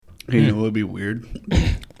You know, it would be weird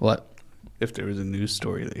What? if there was a news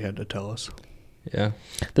story that you had to tell us. Yeah.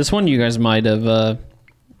 This one you guys might have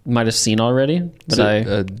seen already, but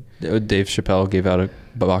So, Dave Chappelle gave out a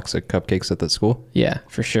box of cupcakes at that school. yeah,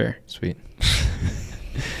 for sure. Sweet.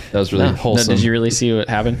 That was really wholesome. Did you really see what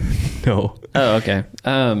happened? No. Oh, okay.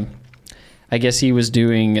 I guess he was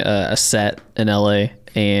doing a set in LA,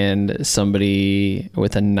 and somebody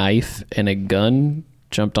with a knife and a gun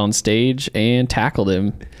jumped on stage and tackled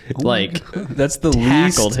him. Like, that's the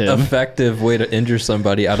tackled least him. effective way to injure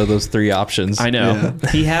somebody out of those three options. I know.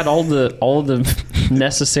 Yeah. He had all the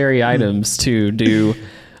necessary items to do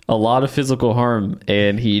a lot of physical harm,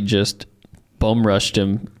 and he just bum rushed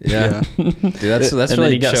him. Yeah. Dude, that's And then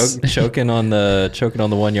really he got choking on the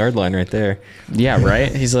 1 yard line right there. Yeah,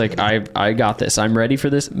 right. He's like, I got this. I'm ready for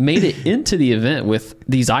this. Made it into the event with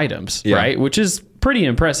these items, Yeah. right? Which is pretty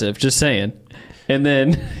impressive, just saying. And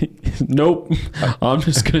then, nope, I'm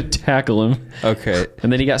just going to tackle him. Okay.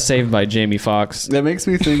 And then he got saved by Jamie Foxx. That makes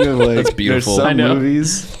me think of like That's beautiful. There's I some know.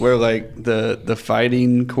 movies where like the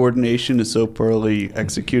fighting coordination is so poorly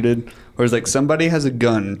executed, whereas like somebody has a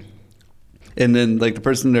gun, and then like the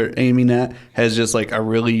person they're aiming at has just like a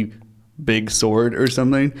really big sword or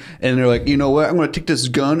something, and they're like, you know what, I'm going to take this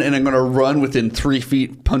gun and I'm going to run within 3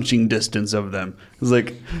 feet punching distance of them. It's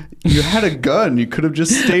like, you had a gun, you could have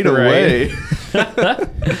just stayed away.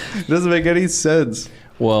 It doesn't make any sense.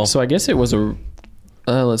 Well, So I guess it was a,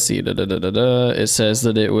 let's see, it says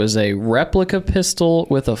that it was a replica pistol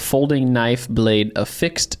with a folding knife blade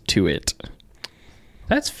affixed to it.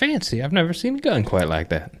 that's fancy. I've never seen a gun quite like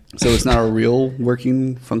that. So it's not a real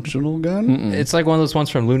working functional gun. It's like one of those ones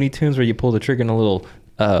from Looney Tunes where you pull the trigger and a little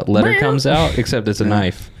letter comes out, except it's a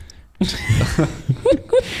knife.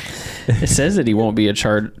 It says that he won't be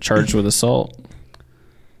charged with assault.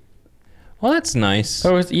 Well, that's nice.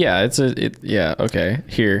 Oh, yeah, yeah, okay.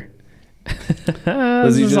 Was Here. he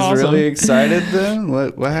This is just awesome. really excited then?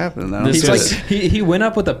 What happened? I don't This get He's is- like he went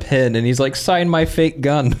up with a pen and he's like, sign my fake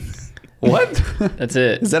gun. what? That's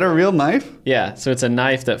it. Is that a real knife? Yeah, so it's a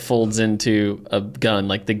knife that folds into a gun.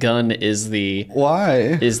 Like the gun is the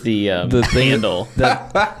Why? the The thing handle.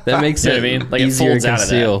 that makes You know it what I mean? Like it easier folds to out of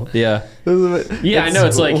that. conceal. Yeah. Yeah, I know.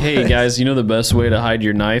 It's like, hey guys, you know the best way to hide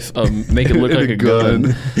your knife? Make it look like a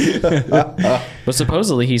gun. But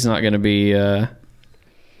supposedly he's not going to be.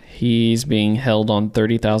 He's being held on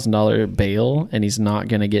 $30,000 bail, and he's not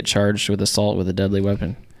going to get charged with assault with a deadly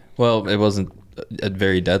weapon. Well, it wasn't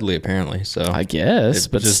very deadly apparently. So I guess,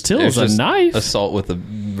 It but just- still, it it's was a just knife. assault with a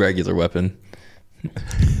regular weapon.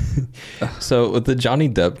 So with the Johnny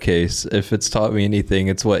Depp case, if it's taught me anything,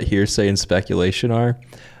 it's what hearsay and speculation are.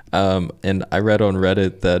 And I read on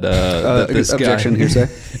Reddit that, that this objection guy, hearsay.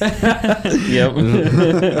 Yep.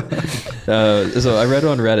 so I read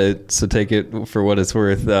on Reddit, so take it for what it's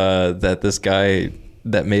worth, that this guy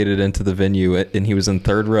that made it into the venue and he was in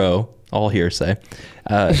third row, all hearsay,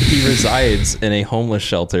 he resides in a homeless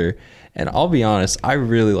shelter. And I'll be honest, I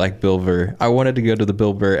really like Bill Burr. I wanted to go to the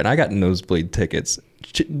Bill Burr, and I got nosebleed tickets.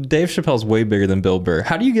 Dave Chappelle's way bigger than Bill Burr.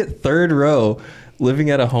 How do you get third row living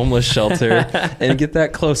at a homeless shelter and get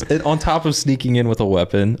that close? And on top of sneaking in with a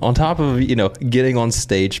weapon, on top of, you know, getting on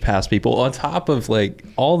stage past people, on top of like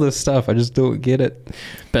all this stuff, I just don't get it.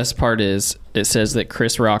 Best part is it says that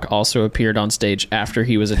Chris Rock also appeared on stage after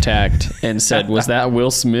he was attacked and said, "Was that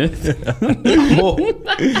Will Smith?"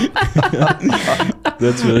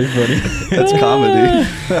 That's really funny. That's comedy.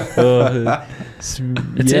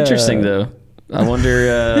 It's interesting though. I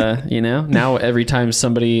wonder, now every time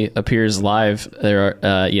somebody appears live, there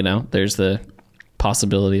are, there's the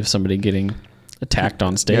possibility of somebody getting attacked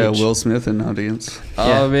on stage. Yeah, Will Smith in audience.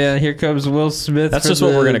 Oh man, here comes Will Smith. That's for just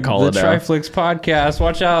what we're gonna call it The now. Triflix podcast.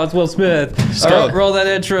 Watch out, it's Will Smith. Oh. Roll that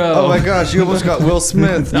intro. Oh my gosh, you almost got Will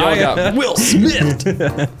Smith. Y'all got Will Smith.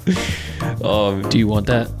 Oh, Do you want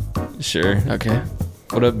that? sure. Okay.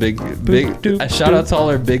 What up, big? doop, Shout out to all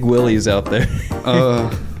our big willies out there. Uh,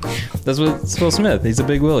 That's what it's Will Smith. He's a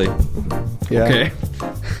big willie. yeah. Okay.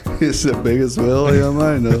 He's the biggest Willie on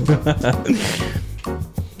mine, though.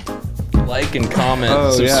 Like and comment, Oh,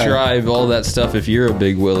 yeah. subscribe, all that stuff. If you're a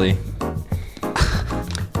big willie,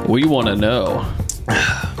 We want to know.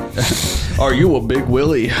 Are you a big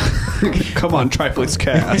Willie? Come on, Triflix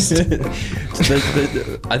Cast.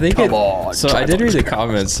 I think Come on, so I did read the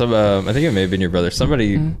comments. Some, I think it may have been your brother.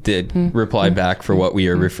 Somebody did reply back for what we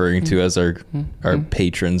are referring to as our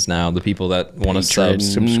patrons now, the people that want to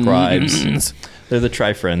subscribes. They're the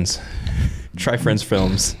Tri-Friends. Tri-Friends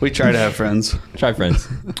films. We try to have friends. Tri-Friends.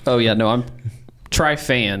 Oh yeah, no, I'm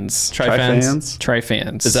Tri-Fans. Tri-fans?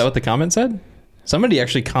 Tri-Fans. Is that what the comment said? Somebody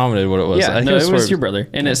actually commented what it was. Yeah, I no, it swear was your brother.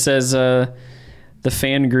 And it says, the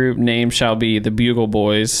fan group name shall be the Bugle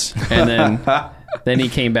Boys, and then he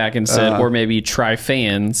came back and said, or maybe Try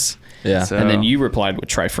Fans. Yeah. And then you replied with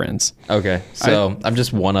Try Friends. Okay. So I'm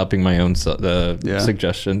just one-upping my own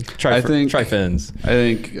suggestion. Try Fins. I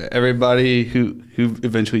think everybody who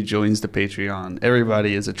eventually joins the Patreon,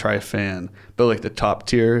 everybody is a Try fan. But like the top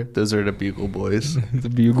tier, those are the Bugle Boys. The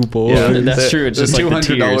Bugle Boys. Yeah, that's true. It's just like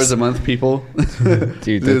the $200 a month people.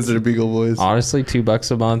 Dude, those are the Bugle Boys. Honestly,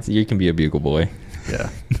 $2 a month, you can be a Bugle Boy. Yeah.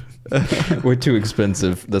 We're too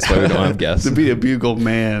expensive. That's why we don't have guests. To be a Bugle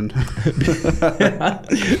man.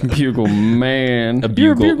 Bugle man.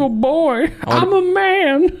 You're a bugle- Bugle boy. I'm a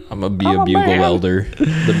man. I'm gonna be a Bugle man. elder.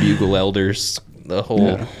 The Bugle elders. The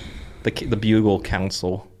whole the Bugle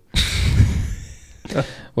Council.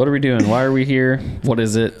 What are we doing? Why are we here? What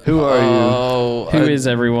is it? Who are you? Who is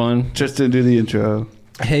everyone? Tristan, do the intro.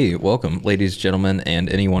 Hey, welcome, ladies, gentlemen, and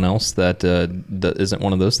anyone else that isn't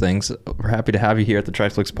one of those things. We're happy to have you here at the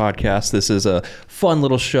Triflix Podcast. This is a fun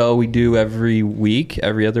little show we do every week.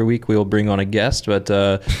 Every other week, we will bring on a guest, but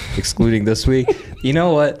excluding this week. You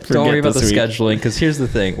know what? Don't worry about the scheduling, because here's the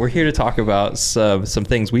thing. We're here to talk about some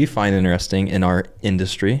things we find interesting in our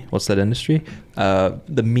industry. What's that industry?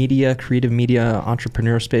 The media, creative media,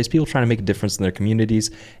 entrepreneur space, people trying to make a difference in their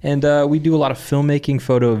communities. And we do a lot of filmmaking,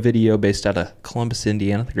 photo, video based out of Columbus,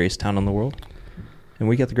 Indiana, the greatest town in the world. And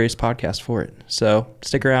we get the greatest podcast for it. So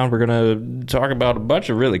stick around. We're going to talk about a bunch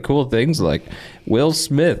of really cool things like Will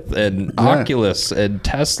Smith and Oculus and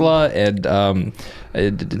Tesla and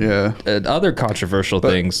other controversial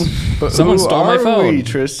things. But Someone stole my phone. Who are we,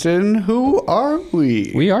 Tristan? Who are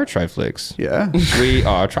we? We are Triflix. Yeah. We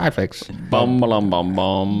are Triflix. Bum, bum, bum,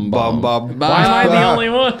 bum, Bum, bum, Why am I the only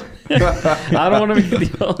one? I don't want to be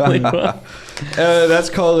the only one. That's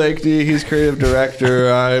Cole Lakey. He's creative director.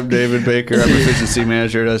 I'm David Baker. I'm efficiency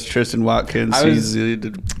manager. That's Tristan Watkins. I was He's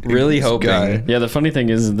really hoping. guy. Yeah, the funny thing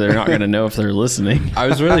is they're not going to know if they're listening. I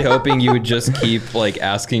was really hoping you would just keep like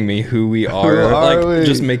asking me who we are, Who are we?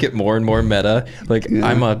 Just make it more and more meta. Like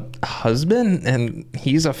I'm a husband and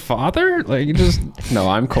he's a father. Like you just No,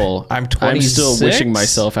 I'm Cole. I'm I'm still 26? wishing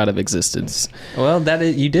myself out of existence.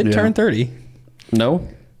 you did turn 30. No.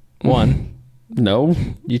 One, No.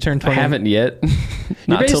 you turned I 20. haven't yet.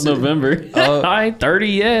 Not till November. I ain't 30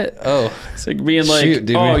 yet. Oh, It's like being like, Shoot,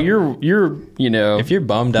 dude, oh, man. you're you know, if you're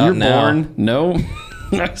bummed out you're now, born. No.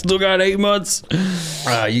 I still got 8 months.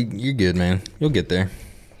 you're good, man. You'll get there.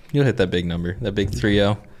 You'll hit that big number, that big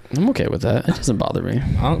 3-0. I'm okay with that. It doesn't bother me.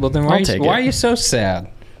 Well, then I'll take why it. are you so sad?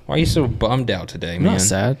 Why are you so bummed out today, I'm man? not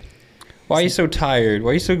sad. Why are you so tired?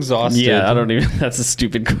 Why are you so exhausted? Yeah, I don't even. That's a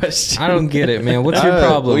stupid question. I don't get it, man. What's your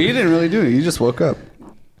problem? Well, you didn't really do it. You just woke up.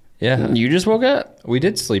 Yeah, You just woke up? we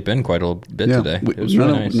did sleep in quite a bit today. It was none,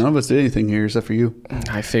 really nice. none of us did anything here except for you.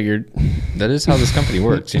 I figured That is how this company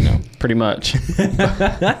works, you know. pretty much.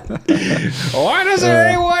 Why doesn't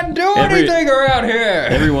anyone do anything around here?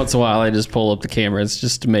 Every once in a while, I just pull up the cameras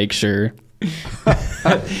just to make sure.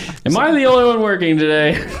 Am I the only one working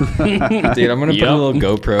today? Dude, I'm gonna put Yep. a little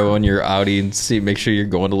GoPro on your Audi and make sure you're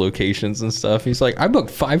going to locations and stuff. He's like, I booked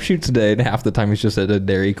 5 shoots a day, and half the time he's just at a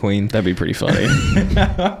Dairy Queen. That'd be pretty funny.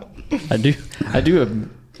 I do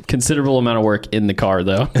a considerable amount of work in the car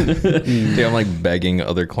though. Dude, I'm like begging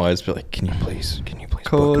other clients, be like, can you please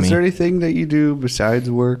Cole, book me? is there anything that you do besides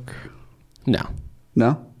work? No.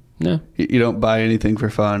 No? No. You don't buy anything for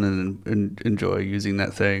fun and enjoy using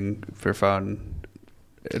that thing for fun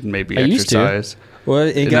and maybe I used to. exercise?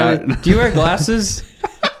 Well, do you wear glasses?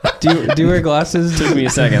 do you wear glasses? Took me a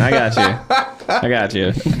second. I got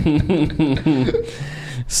you.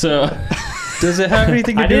 So Does it have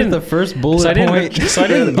anything to I do with didn't- the first bullet so I point?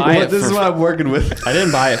 didn't buy it. This is for what I'm working with. I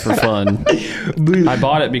didn't buy it for fun. I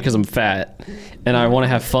bought it because I'm fat, and I want to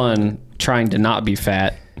have fun trying to not be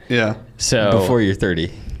fat. Yeah. So Before you're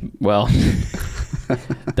 30. well,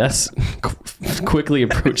 that's quickly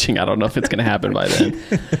approaching. I don't know if it's going to happen by then,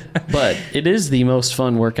 but it is the most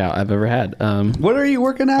fun workout I've ever had. What are you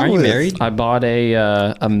working out Are you with? married? I bought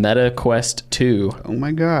a Meta Quest 2. Oh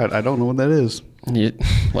my God. I don't know what that is.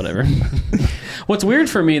 Whatever. What's weird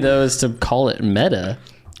for me though is to call it Meta.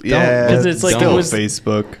 Yeah. 'cause it's like still it was-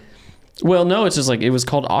 Facebook. Well, no, it's just like it was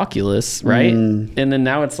called Oculus, right? And then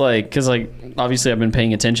now it's like, because like obviously I've been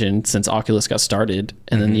paying attention since Oculus got started,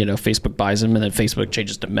 and then Facebook buys them, and then Facebook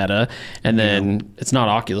changes to Meta, and then it's not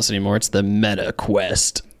Oculus anymore; it's the Meta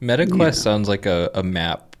Quest. MetaQuest sounds like a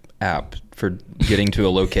map app for getting to a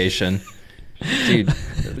location. Dude,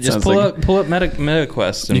 just Sounds pull like- up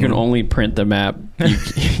MetaQuest. And You can only print the map;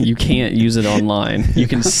 you can't use it online. You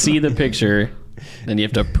can see the picture, then you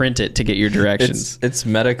have to print it to get your directions. It's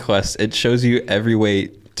MetaQuest. It shows you every way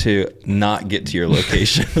to not get to your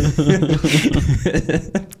location.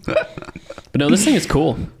 But no, this thing is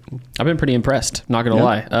cool. I've been pretty impressed, not gonna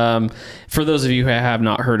lie. For those of you who have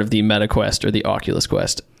not heard of the Meta Quest or the Oculus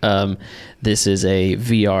Quest, this is a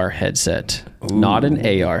VR headset. Ooh. Not an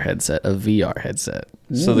AR headset, a VR headset.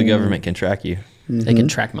 So the government can track you. They can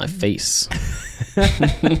track my face.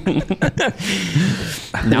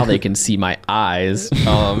 Now they can see my eyes.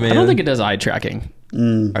 Oh man, I don't think it does eye tracking.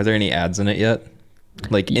 Are there any ads in it yet?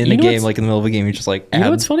 Like in the game, like in the middle of a game, you're just like, you know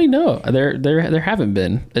what's funny? No, there haven't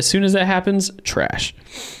been. As soon as that happens, trash.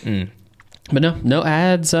 But no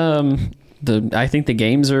ads. I think the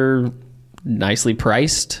games are nicely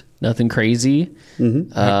priced. Nothing crazy.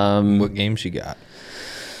 What games you got?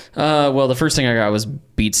 Well, the first thing I got was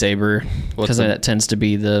Beat Saber because that tends to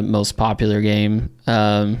be the most popular game.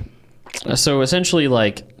 So essentially,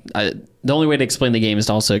 like, the only way to explain the game is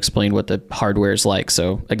to also explain what the hardware is like.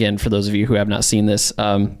 So again, for those of you who have not seen this,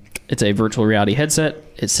 it's a virtual reality headset.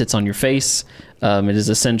 It sits on your face. It is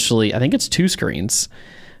essentially, I think it's 2 screens.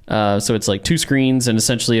 So it's like 2 screens and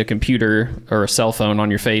essentially a computer or a cell phone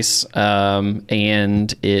on your face. And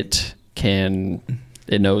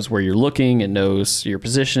it knows where you're looking. It knows your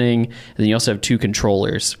positioning. And then you also have 2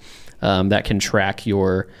 controllers that can track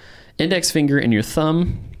your index finger and your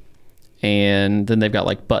thumb. And then they've got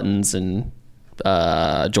like buttons and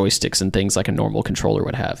joysticks and things like a normal controller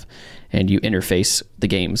would have. And you interface the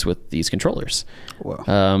games with these controllers.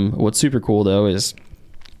 Wow. What's super cool though is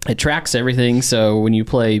it tracks everything. So when you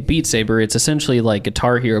play Beat Saber, it's essentially like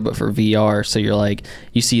Guitar Hero, but for VR. So you're like,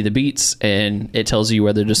 you see the beats and it tells you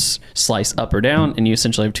whether to slice up or down. And you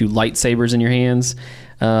essentially have 2 lightsabers in your hands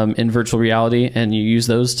in virtual reality. And you use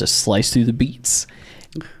those to slice through the beats.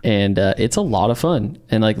 And it's a lot of fun.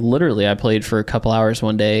 And like literally I played for a couple hours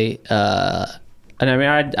one day. And I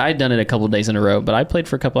mean, I'd done it a couple of days in a row, but I played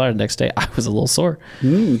for a couple hours the next day. I was a little sore.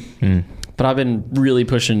 But I've been really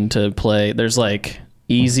pushing to play. There's like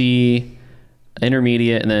easy,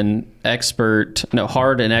 intermediate, and then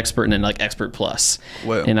hard and expert, and then like expert plus.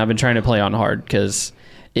 Whoa. And I've been trying to play on hard because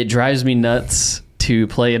it drives me nuts to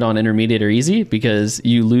play it on intermediate or easy because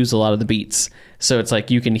you lose a lot of the beats. So it's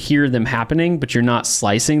like you can hear them happening, but you're not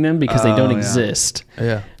slicing them because they don't exist.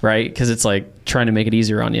 Yeah. Right? Because it's like trying to make it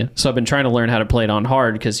easier on you. So I've been trying to learn how to play it on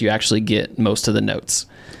hard because you actually get most of the notes.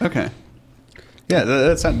 Okay. Yeah,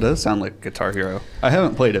 that does sound like Guitar Hero. I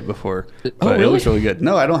haven't played it before, but really? It looks really good.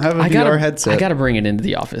 No, I don't have a VR headset. I got to bring it into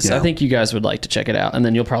the office. Yeah. I think you guys would like to check it out, and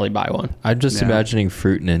then you'll probably buy one. I'm just imagining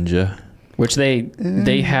Fruit Ninja. Which they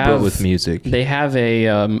have, but with music. They have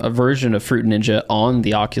a version of Fruit Ninja on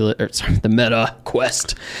the the Meta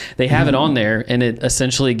Quest. They have it on there, and it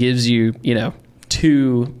essentially gives you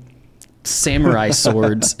 2 samurai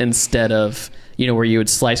swords instead of where you would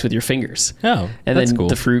slice with your fingers. Oh, and that's then cool.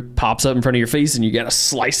 The fruit pops up in front of your face, and you got to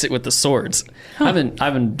slice it with the swords. Huh. I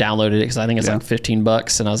haven't downloaded it because I think it's like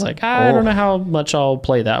 $15, and I was like, I don't know how much I'll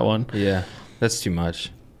play that one. Yeah, that's too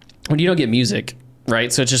much. When you don't get music.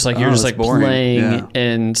 Right, so it's just like you're just like boring. Playing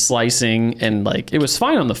and slicing, and like it was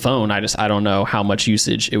fine on the phone. I don't know how much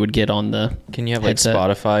usage it would get on the. Can you have headset?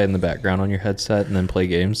 Like Spotify in the background on your headset and then play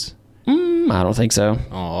games? I don't think so.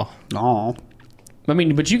 Aw. I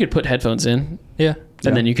mean, but you could put headphones in. Yeah.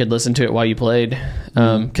 And then you could listen to it while you played.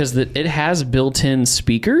 Because it has built-in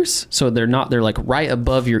speakers, so they're like right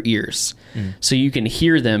above your ears. So you can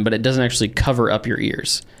hear them, but it doesn't actually cover up your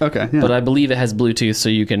ears. Okay. Yeah. But I believe it has Bluetooth, so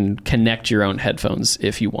you can connect your own headphones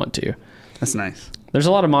if you want to. That's nice. There's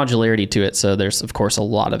a lot of modularity to it, so there's, of course, a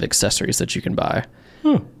lot of accessories that you can buy.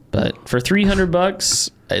 But for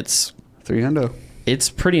 $300, it's... $300. It's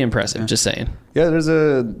pretty impressive, just saying. Yeah, there's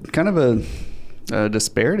a kind of a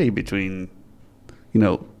disparity between...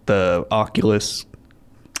 the Oculus,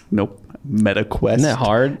 Meta Quest. Isn't that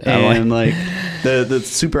hard? And like the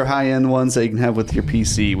super high end ones that you can have with your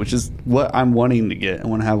PC, which is what I'm wanting to get. I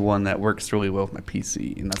want to have one that works really well with my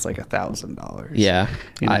PC, and that's like $1,000. Yeah,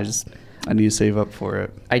 I need to save up for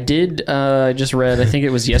it. I did. Just read. I think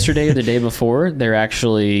it was yesterday or the day before. They're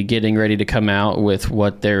actually getting ready to come out with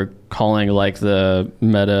what they're calling like the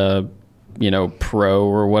Meta, Pro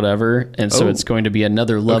or whatever, and so it's going to be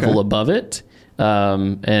another level above it.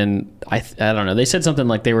 And I don't know. They said something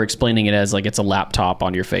like they were explaining it as like it's a laptop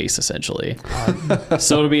on your face, essentially.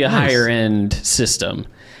 So it'll be a higher end system.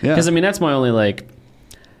 Because I mean, that's my only like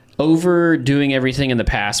overdoing everything in the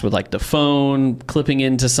past with like the phone clipping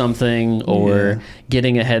into something or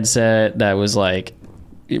getting a headset that was like,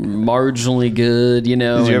 marginally good, you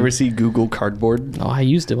know. Did you ever see Google Cardboard? Oh, I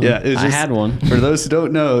used it. Yeah, it was I had one. For those who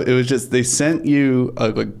don't know, it was just they sent you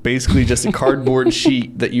like basically just a cardboard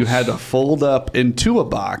sheet that you had to fold up into a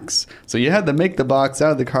box. So you had to make the box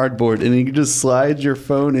out of the cardboard, and you could just slide your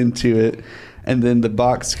phone into it, and then the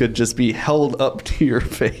box could just be held up to your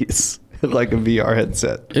face like a VR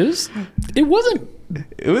headset. It wasn't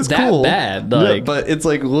It was that cool. bad, No, like- but it's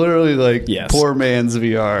like literally like Yes. poor man's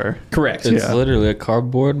VR. correct. It's Yeah. literally a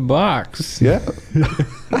cardboard box. Yeah.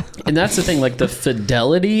 And that's the thing, like the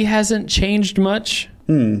fidelity hasn't changed much.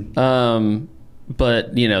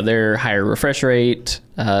 But you know, they're higher refresh rate,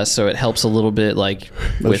 so it helps a little bit, like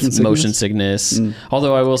with motion sickness.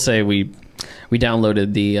 Although I will say we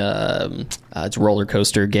downloaded the it's a roller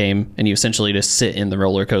coaster game, and you essentially just sit in the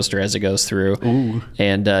roller coaster as it goes through. Ooh.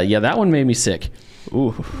 And yeah, that one made me sick.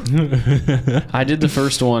 Ooh. I did the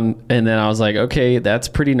first one, and then I was like, okay, that's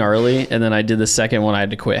pretty gnarly. And then I did the second one. I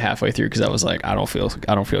had to quit halfway through because I was like, I don't feel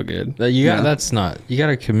good. You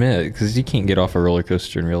gotta commit, because you can't get off a roller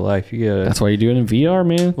coaster in real life. You gotta. That's why you do it in VR,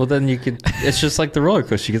 man. Well, then you could. It's just like the roller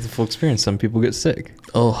coaster. You get the full experience. Some people get sick.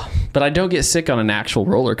 Oh, but I don't get sick on an actual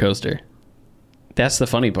roller coaster. That's the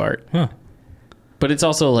funny part. Huh. But it's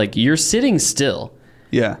also like you're sitting still,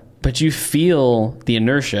 Yeah. but you feel the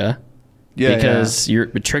inertia Yeah. because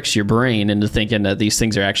it tricks your brain into thinking that these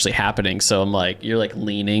things are actually happening. So I'm like, you're like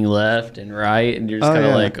leaning left and right, and you're just kind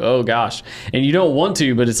of like, oh gosh. And you don't want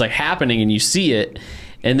to, but it's like happening and you see it.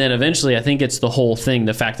 And then eventually, I think it's the whole thing,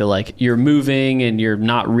 the fact that like you're moving and you're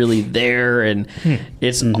not really there, and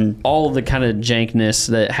it's all the kind of jankness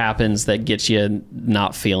that happens that gets you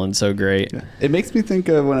not feeling so great. Yeah. It makes me think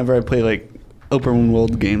of whenever I play like open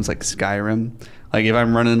world games like Skyrim. Like if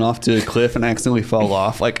I'm running off to a cliff and I accidentally fall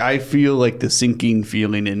off, like I feel like the sinking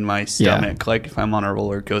feeling in my stomach. Like if I'm on a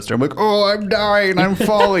roller coaster, I'm like, oh, I'm dying, I'm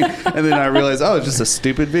falling. And then I realize, oh, it's just a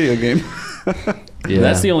stupid video game. Yeah.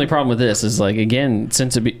 That's the only problem with this is like, again,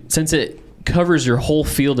 since it covers your whole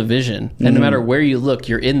field of vision, and no matter where you look,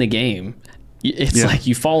 you're in the game. It's like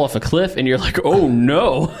you fall off a cliff and you're like, oh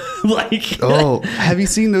no. Like, Oh, have you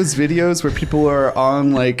seen those videos where people are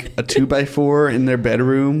on like a 2x4 in their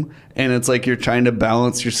bedroom, and it's like you're trying to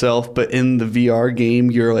balance yourself, but in the VR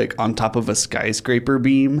game, you're like on top of a skyscraper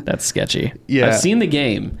beam? that's sketchy. Yeah. I've seen the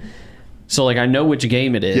game. So like I know which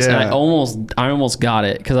game it is. And Yeah. I almost got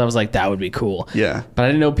it because I was like, that would be cool. Yeah. But I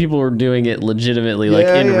didn't know people were doing it legitimately, like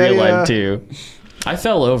Yeah, in yeah, real yeah. life too. I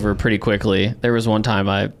fell over pretty quickly. There was one time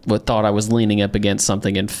I thought I was leaning up against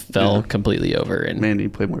something and fell completely over. And Man, you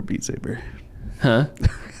play more Beat Saber. huh?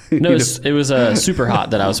 No, it was Super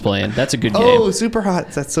Hot that I was playing. That's a good game. Oh, Super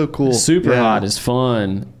Hot. That's so cool. Super Yeah. Hot is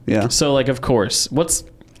fun. Yeah. So like, of course, what's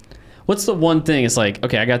the one thing? It's like,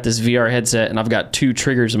 okay, I got this VR headset and I've got two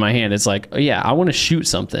triggers in my hand. It's like, oh yeah, I want to shoot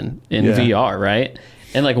something in Yeah. VR, right?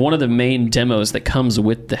 And like one of the main demos that comes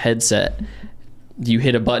with the headset, you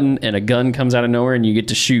hit a button and a gun comes out of nowhere and you get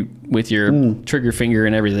to shoot with your trigger finger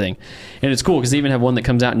and everything. And it's cool because they even have one that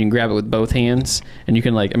comes out and you can grab it with both hands, and you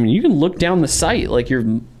can like, I mean, you can look down the sight like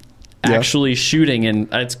you're actually shooting, and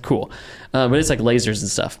it's cool. But it's like lasers and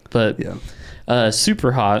stuff. But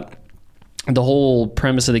Super Hot, the whole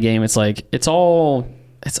premise of the game, it's like it's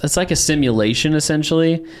like a simulation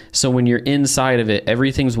essentially. So when you're inside of it,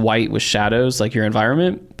 everything's white with shadows, like your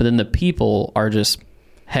environment, but then the people are just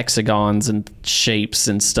hexagons and shapes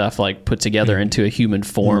and stuff like put together into a human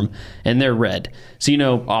form, and they're red. So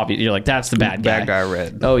obviously you're like, that's the bad guy. Bad guy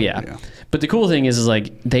red. Oh yeah. But the cool thing is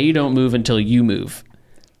like they don't move until you move.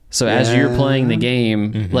 So as you're playing the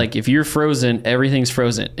game, like if you're frozen, everything's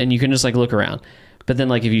frozen, and you can just like look around. But then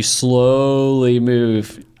like if you slowly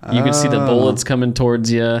move, you can see the bullets coming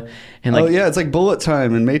towards you, and like it's like bullet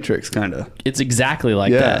time in Matrix, kind of. it's exactly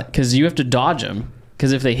like that because you have to dodge them.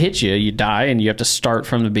 Because if they hit you, you die, and you have to start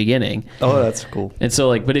from the beginning. Oh, that's cool. And so,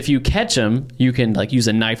 like, but if you catch them, you can like use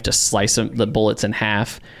a knife to slice the bullets in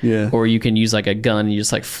half. Yeah. Or you can use like a gun and you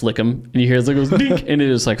just like flick them, and you hear it goes dink, and it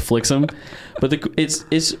just like flicks them. But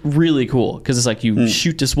it's really cool because it's like you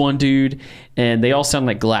shoot this one dude, and they all sound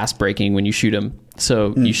like glass breaking when you shoot them.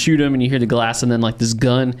 So you shoot him, and you hear the glass, and then like this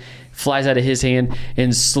gun flies out of his hand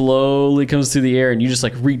and slowly comes through the air, and you just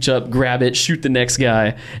like reach up, grab it, shoot the next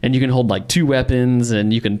guy, and you can hold like two weapons,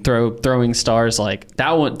 and you can throw throwing stars. Like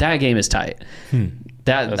that game is tight.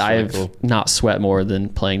 That That's I really have cool. not sweat more than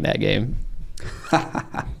playing that game.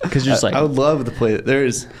 Because you're just like, I would love to play it.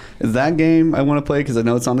 There's that game I want to play because I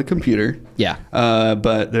know it's on the computer. yeah.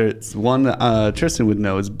 But there's one that Tristan would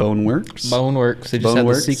know is Boneworks. Boneworks. They just had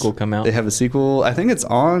the sequel come out. They have a sequel. I think it's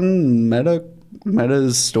on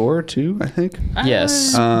Meta's store too, I think.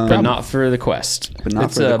 Yes, but not for the Quest. But not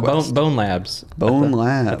It's for the Quest. Bone Labs. Bone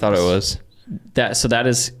Labs. I thought it was. that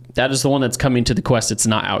is the one that's coming to the Quest. It's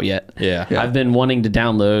not out yet. Yeah. I've been wanting to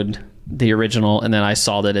download the original, and then I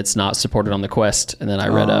saw that it's not supported on the Quest, and then I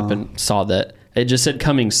read up and saw that it just said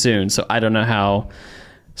coming soon. So I don't know how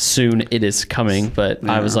soon it is coming, but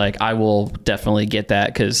I was like, I will definitely get that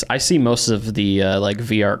because I see most of the like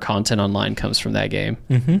VR content online comes from that game.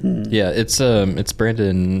 Yeah, it's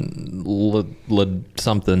Brandon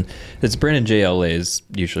something. It's Brandon JLA is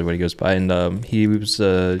usually what he goes by, and he used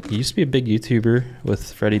to be a big YouTuber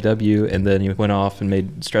with Freddie W, and then he went off and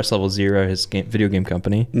made Stress Level Zero, his video game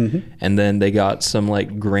company, and then they got some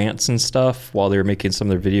like grants and stuff while they were making some of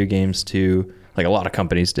their video games to, like a lot of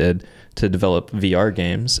companies did, to develop VR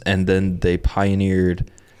games, and then they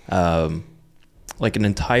pioneered like an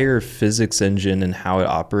entire physics engine and how it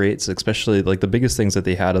operates. Especially like the biggest things that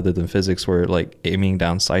they had other than physics were like aiming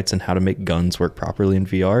down sights and how to make guns work properly in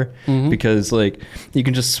VR, because like you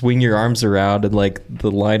can just swing your arms around and like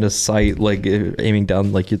the line of sight, like aiming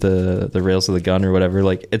down like the rails of the gun or whatever,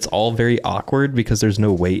 like it's all very awkward because there's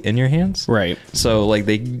no weight in your hands. Right. So like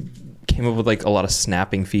they came up with like a lot of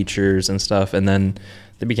snapping features and stuff, and then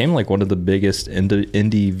they became like one of the biggest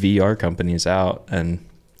indie VR companies out, and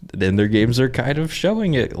then their games are kind of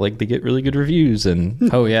showing it. Like they get really good reviews, and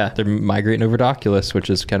Oh yeah. they're migrating over to Oculus,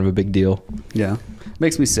 which is kind of a big deal. Yeah.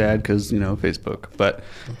 Makes me sad because, Facebook. But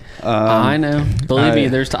I know. Believe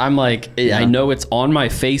me, I'm like, I know it's on my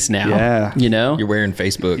face now. Yeah. You're wearing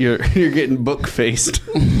Facebook. you're getting book faced.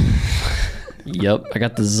 Yep. I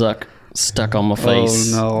got the Zuck stuck on my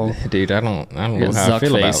face. Oh, no. Dude, I don't know Get how I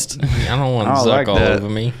feel Zuck-faced. about. I don't want I don't Zuck like all that. over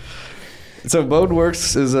me. So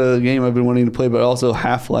Bodeworks is a game I've been wanting to play, but also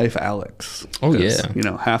Half-Life Alyx. Oh, 'Cause,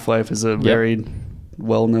 yeah. Half-Life is a very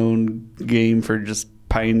well-known game for just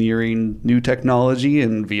pioneering new technology,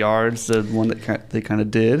 and VR is the one that they kind of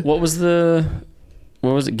did. What was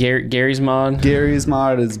it? Gary's mod? Gary's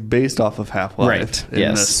mod is based off of Half-Life. Right, And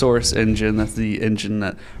yes. the Source engine, that's the engine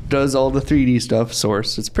that does all the 3D stuff,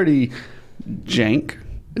 Source. It's pretty jank.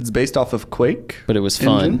 It's based off of Quake. But it was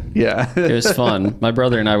fun. engine. Yeah. It was fun. My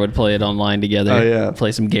brother and I would play it online together. Oh, yeah.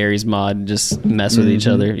 Play some Gary's mod and just mess with each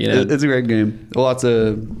other. It's a great game. Lots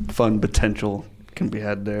of fun potential can be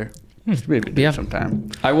had there. Maybe do Yeah. sometime.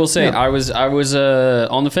 I will say Yeah. I was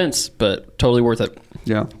on the fence, but totally worth it.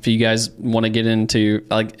 Yeah. If you guys want to get into,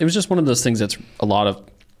 like, it was just one of those things that's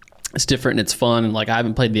it's different and it's fun, and like I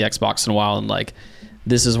haven't played the Xbox in a while, and like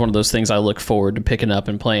this is one of those things I look forward to picking up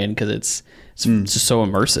and playing because it's just so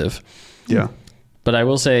immersive. Yeah. But I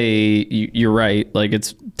will say you're right. Like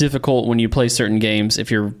it's difficult when you play certain games if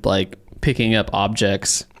you're like picking up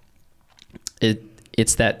objects.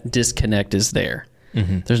 It's that disconnect is there.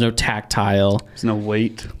 There's no tactile. There's no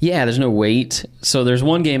weight. Yeah, there's no weight. So there's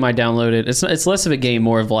one game I downloaded. It's less of a game,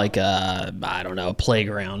 more of like a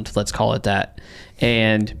playground. Let's call it that.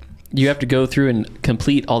 And you have to go through and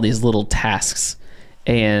complete all these little tasks.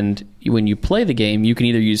 And when you play the game, you can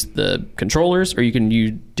either use the controllers or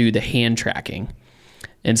you do the hand tracking.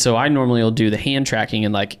 And so I normally will do the hand tracking,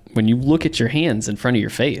 and like when you look at your hands in front of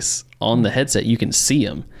your face on the headset, you can see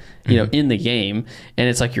them, in the game. And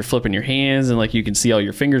it's like you're flipping your hands and like you can see all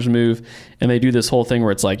your fingers move. And they do this whole thing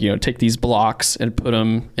where it's like, take these blocks and put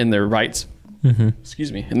them in their right, in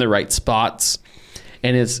the right spots.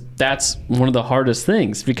 And that's one of the hardest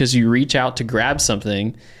things because you reach out to grab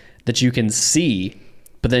something that you can see,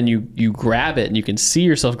 but then you grab it and you can see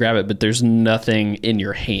yourself grab it, but there's nothing in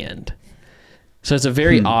your hand. So it's a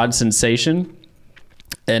very odd sensation.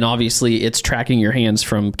 And obviously it's tracking your hands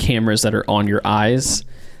from cameras that are on your eyes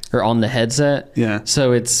or on the headset. Yeah.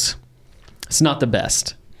 So it's not the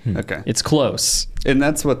best. Okay. It's close. And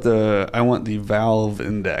that's what I want the Valve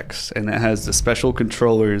Index, and it has the special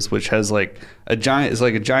controllers, which has like a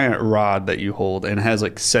giant rod that you hold, and it has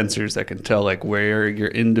like sensors that can tell like where your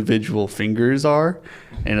individual fingers are,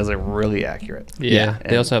 and it's like really accurate. Yeah. They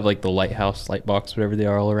And- also have like the lighthouse, light box, whatever they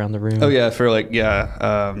are, all around the room. Oh yeah,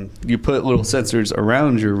 you put little sensors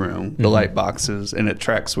around your room, the light boxes, and it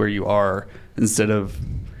tracks where you are instead of,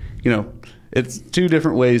 it's two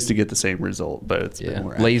different ways to get the same result, but it's a bit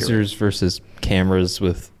more accurate. Lasers versus cameras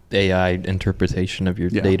with AI interpretation of your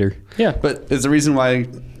data. Yeah. But it's the reason why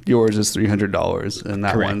yours is $300 and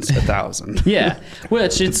that Correct. one's $1,000. Yeah.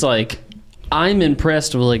 Which it's like, I'm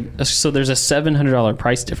impressed with so there's a $700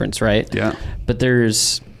 price difference, right? Yeah. But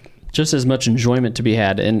there's just as much enjoyment to be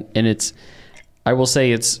had. And I will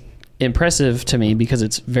say it's impressive to me because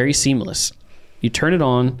it's very seamless. You turn it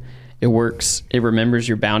on, it works. It remembers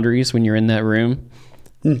your boundaries when you're in that room.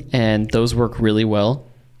 And those work really well.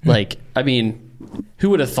 Like, I mean, who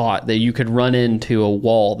would have thought that you could run into a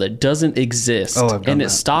wall that doesn't exist I've done and that. it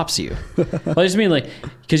stops you? Well, I just mean like,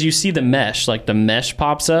 because you see the mesh, like the mesh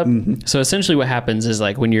pops up. So essentially what happens is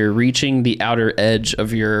like when you're reaching the outer edge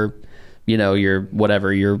of your,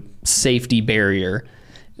 your safety barrier,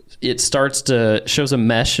 it starts to shows a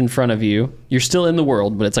mesh in front of you. You're still in the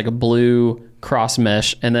world, but it's like a blue cross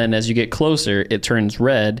mesh. And then as you get closer, it turns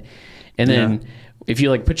red. And then if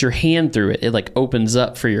you like put your hand through it, it like opens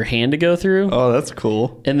up for your hand to go through. Oh, that's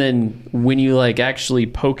cool. And then when you like actually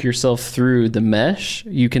poke yourself through the mesh,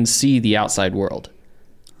 you can see the outside world.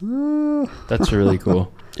 That's really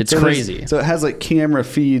cool. It's So crazy. So it has like camera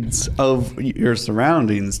feeds of your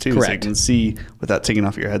surroundings too, so you Correct. can see without taking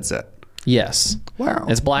off your headset. Yes. Wow.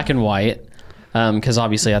 It's black and white. Because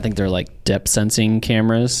obviously I think they're like depth sensing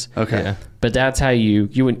cameras. Okay. Yeah. But that's how you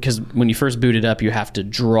because when you first boot it up, you have to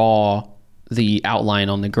draw the outline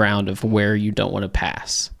on the ground of where you don't want to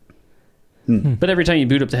pass. But every time you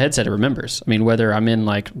boot up the headset, it remembers. I mean, whether I'm in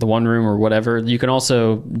like the one room or whatever, you can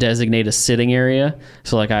also designate a sitting area.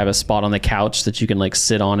 So like I have a spot on the couch that you can like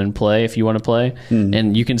sit on and play if you want to play.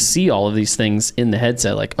 And you can see all of these things in the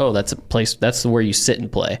headset. Like, oh, that's a place, that's where you sit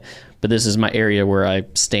and play. But this is my area where I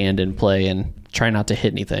stand and play and try not to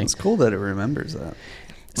hit anything. It's cool that it remembers that.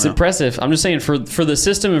 It's impressive. I'm just saying for the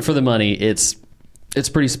system and for the money, it's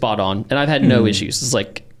pretty spot on. And I've had no issues. It's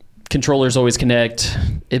like controllers always connect.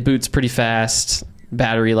 It boots pretty fast.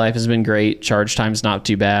 Battery life has been great. Charge time's not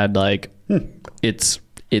too bad. Like it's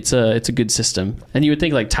a good system. And you would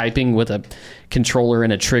think like typing with a controller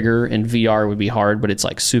and a trigger in VR would be hard, but it's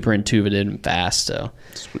like super intuitive and fast. So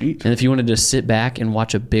Sweet. and if you wanted to sit back and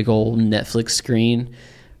watch a big old Netflix screen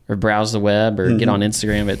or browse the web or get on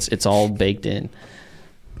Instagram, it's all baked in.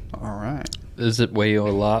 All right. Does it weigh a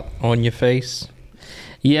lot on your face?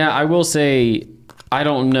 Yeah, I will say I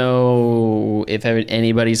don't know if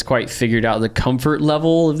anybody's quite figured out the comfort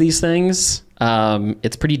level of these things.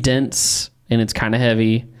 It's pretty dense and it's kind of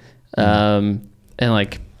heavy, and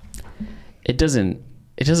like it doesn't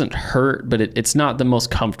hurt, but it's not the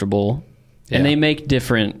most comfortable. Yeah. And they make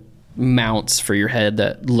different mounts for your head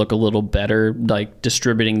that look a little better, like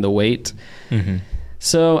distributing the weight.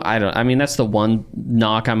 So I mean that's the one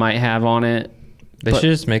knock I might have on it. They should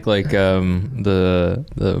just make like the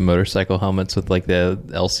motorcycle helmets with like the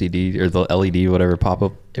LCD or the LED whatever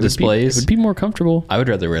pop-up displays. It would be more comfortable. I would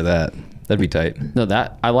rather wear that. That'd be tight. No,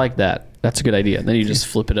 I like that. That's a good idea. Then you just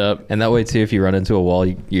flip it up. And that way too, if you run into a wall,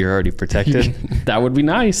 you're already protected. That would be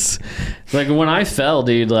nice. Like when I fell,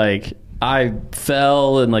 dude, like I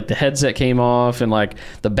fell and like the headset came off and like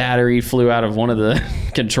the battery flew out of one of the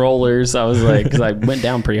controllers. I was like, because I went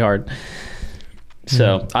down pretty hard.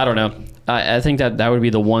 So I don't know. I think that would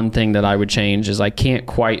be the one thing that I would change is I can't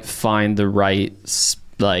quite find the right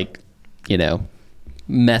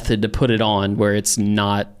method to put it on where it's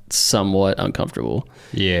not somewhat uncomfortable.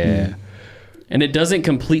 Yeah. And it doesn't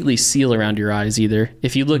completely seal around your eyes either.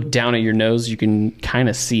 If you look down at your nose, you can kind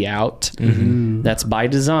of see out. That's by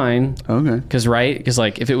design. Okay. Because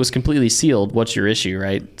like if it was completely sealed, what's your issue,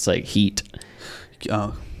 right? It's like heat.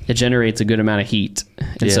 Oh. It generates a good amount of heat.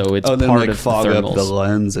 And so it's then part like of fog the up thermals. the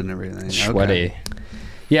lens and everything. Sweaty. Okay.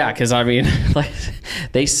 Yeah, because I mean, like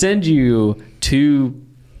they send you 2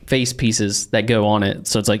 face pieces that go on it.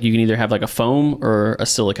 So it's like you can either have like a foam or a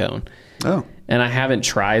silicone. Oh. And I haven't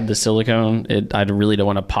tried the silicone. I really don't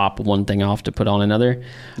want to pop one thing off to put on another.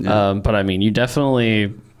 But I mean, you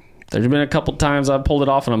definitely... There's been a couple times I've pulled it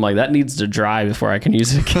off and I'm like, that needs to dry before I can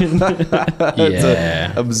use it again.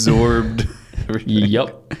 Yeah. Absorbed.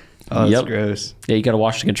 Yep. Oh, that's Yep. gross. Yeah, you got to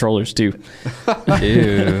wash the controllers too.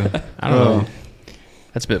 Ew. I don't know.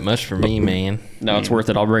 That's a bit much for me, man. No, it's worth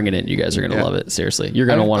it. I'll bring it in. You guys are going to love it. Seriously. You're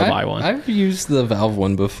going to want to buy one. I've used the Valve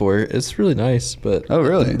one before. It's really nice, but Oh,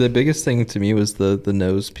 really? The biggest thing to me was the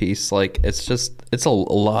nose piece. Like it's a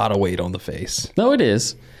lot of weight on the face. No, it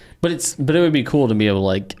is. But it would be cool to be able to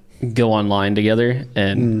like go online together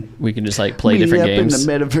and we can just like play different games.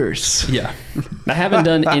 in the metaverse. Yeah. I haven't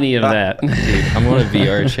done any of that. Dude, I'm on a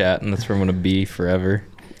VR chat and that's where I'm gonna be forever.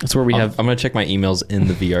 That's where we have. I'm gonna check my emails in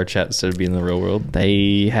the VR chat instead of being in the real world.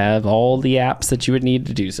 They have all the apps that you would need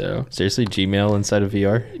to do so. Seriously, Gmail inside of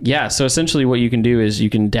VR? Yeah, so essentially what you can do is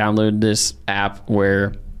you can download this app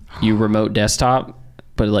where you remote desktop,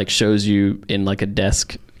 but it like shows you in like a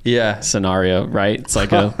desk Yeah. scenario, right? It's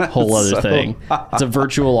like a whole other thing. It's a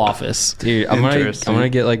virtual office. Dude, I'm Interesting. gonna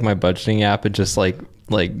get like my budgeting app and just like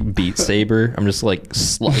Beat Saber. I'm just like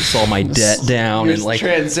slice all my debt down and like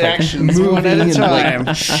transactions moving one at a and time.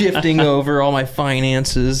 like shifting over all my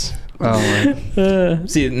finances. Oh,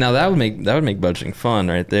 See, now that would make budgeting fun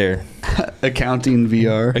right there. accounting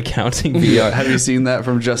VR. Accounting VR. Have you seen that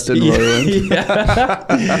from Justin Roiland?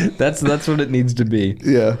 Yeah. That's what it needs to be.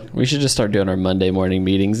 Yeah. We should just start doing our Monday morning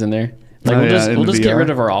meetings in there. Like Oh, we'll yeah, just in get VR. rid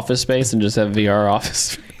of our office space and just have VR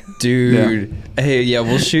office. Dude, hey, yeah,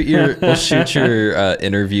 we'll shoot your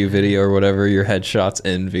interview video or whatever, your headshots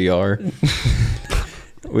in VR.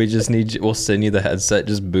 We just need you, we'll send you the headset,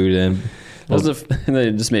 just boot in. And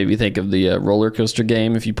it just made me think of the roller coaster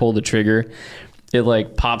game. If you pull the trigger, it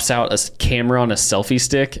like pops out a camera on a selfie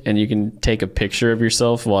stick, and you can take a picture of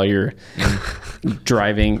yourself while you're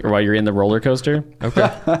driving or while you're in the roller coaster. Okay.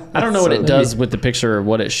 I don't know what it does with the picture or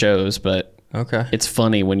what it shows, but Okay. it's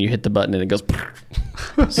funny when you hit the button and it goes.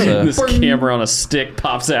 So, This camera on a stick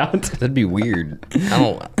pops out. that'd be weird.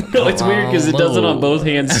 No, it's weird because it does it on both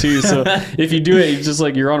hands too. So if you do it, it's just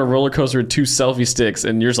like you're on a roller coaster with two selfie sticks,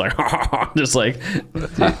 and you're just like, just like,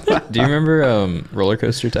 Do you remember Roller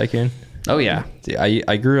Coaster Tycoon? oh yeah, See,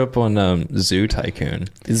 I grew up on Zoo Tycoon.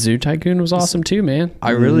 Zoo Tycoon was awesome too, man.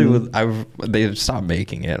 I really would. They stopped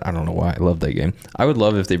making it. I don't know why. I love that game. I would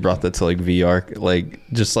love if they brought that to like VR, like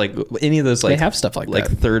just like any of those. Like They have stuff like that.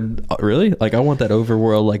 third. Really? Like I want that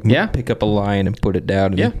overworld. Like Yeah. pick up a lion and put it down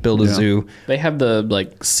and Yeah. build a Yeah. zoo. They have the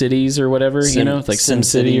like cities or whatever, Sim- like Sim Sim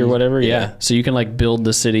City City. or whatever. Yeah. Yeah. So you can like build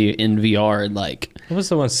the city in VR and like What was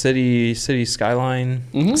the one? City Skyline.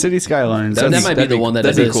 City Skylines. that That's might be the one that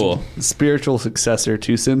that'd is be cool. spiritual successor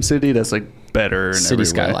to SimCity. That's like better in City every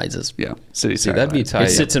Skylines way. is. Yeah, City See, Skylines. that'd be tight. It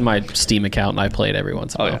sits in my Steam account and I play it every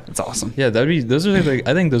once in a Oh while. yeah, it's awesome. Yeah, that'd be. Those are like.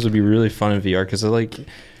 I think those would be really fun in VR because they're like.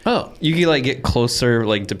 Oh, You can like get closer,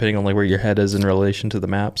 like depending on like where your head is in relation to the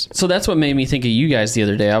maps. so that's what made me think of you guys the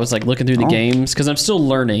other day. I was like looking through the games because I'm still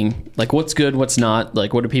learning, like what's good, what's not,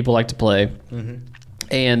 like what do people like to play.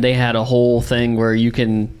 And they had a whole thing where you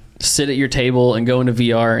can sit at your table and go into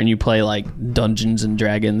VR and you play like Dungeons and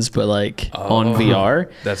Dragons, but like on VR.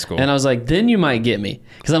 That's cool. And I was like, then you might get me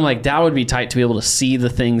because I'm like, that would be tight to be able to see the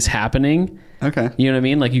things happening. Okay. You know what I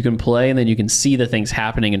mean? Like you can play and then you can see the things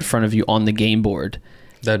happening in front of you on the game board.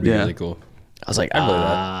 That'd be Yeah. really cool. I was like,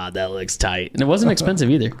 love that looks tight. And it wasn't expensive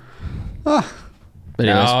either. But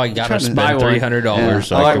anyways, Oh, you gotta trying to spend buy one. $300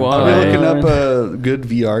 so I'll I can one. be play. looking up good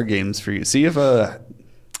VR games for you. See if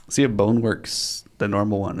Boneworks, the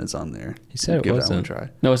normal one, is on there. He said it Give that wasn't. one a try.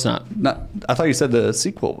 No, it's not. Not. I thought you said the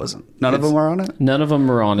sequel wasn't. None of them are on it. None of them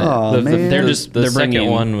are on it. Aw, man. They're The- just the they're second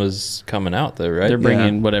bringing one was coming out though, right? they're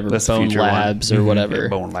bringing Yeah. whatever That's the Bone future one. Labs or whatever. Yeah,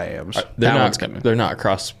 Bone Labs. They're That not. one's coming. They're not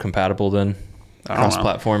cross compatible then. I don't know. Cross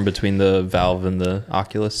platform between the Valve and the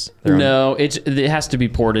Oculus. They're on- No, it has to be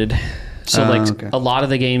ported. So like okay. a lot of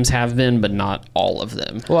the games have been, but not all of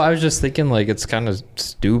them. Well, I was just thinking like it's kind of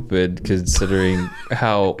stupid considering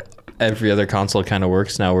how every other console kind of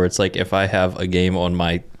works now, where it's like if I have a game on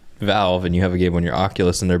my Valve and you have a game on your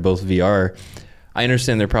Oculus and they're both VR, I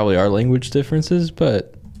understand there probably are language differences,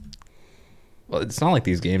 but well, it's not like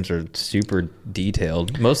these games are super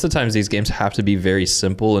detailed. Most of the times these games have to be very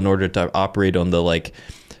simple in order to operate on the like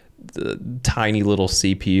the tiny little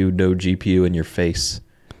CPU, no GPU in your face.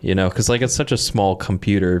 You know, because like it's such a small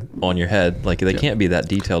computer on your head, like they can't be that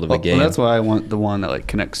detailed of a game. Well, that's why I want the one that like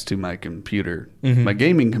connects to my computer, my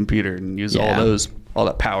gaming computer, and use Yeah. all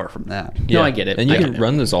that power from that. No, I get it. And you I can get it.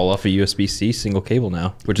 run this all off a USB-C single cable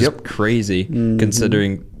now, which is Yep. crazy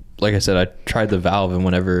considering, like I said, I tried the Valve and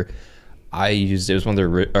whenever I used it was one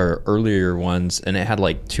of their earlier ones and it had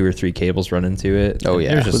like 2 or 3 cables run into it. Oh, And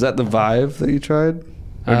yeah. it was just- Was that the Vive that you tried,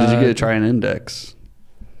 or did you get to try an Index?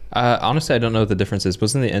 honestly, I don't know what the difference is.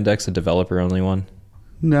 Wasn't the Index a developer-only one?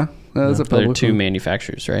 No, that's a They're public two one.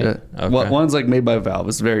 manufacturers, right? Yeah. Okay. One's like made by Valve.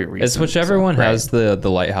 It's very recent. It's whichever so- one has the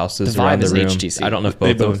lighthouses The around Vive the is room. HTC. I don't know if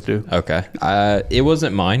They both of both them do. Okay. It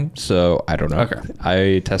wasn't mine, so I don't know. Okay.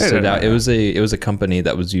 I tested it out. Yeah. It was a company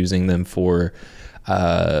that was using them for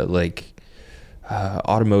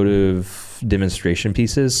automotive demonstration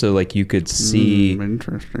pieces. So like you could see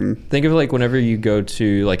Interesting. think of it like whenever you go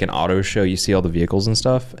to like an auto show, you see all the vehicles and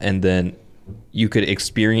stuff, and then you could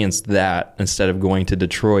experience that instead of going to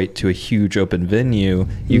Detroit to a huge open venue.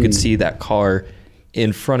 You could see that car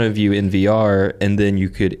in front of you in VR, and then you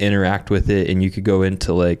could interact with it, and you could go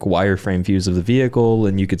into like wireframe views of the vehicle,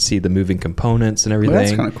 and you could see the moving components and everything. Well,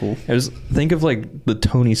 that's kinda cool. It was, think of like the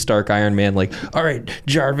Tony Stark Iron Man, like, all right,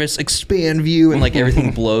 Jarvis, expand view, and like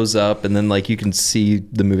everything blows up, and then like you can see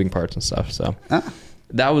the moving parts and stuff. So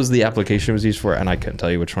that was the application it was used for, and I couldn't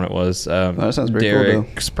tell you which one it was. that sounds pretty cool, though.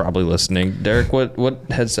 Derek's probably listening. Derek, what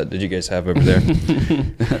headset did you guys have over there?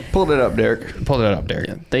 Pulled it up, Derek. Pull that up,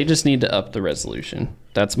 Derek. They just need to up the resolution.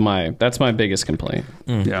 That's my biggest complaint.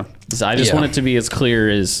 Yeah. So I just Yeah. want it to be as clear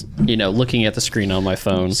as, looking at the screen on my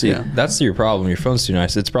phone. See, that's your problem. Your phone's too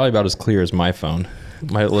nice. It's probably about as clear as my phone,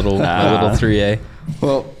 my little 3A.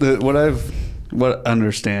 Well, what I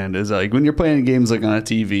understand is like when you're playing games like on a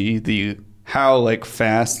TV, how like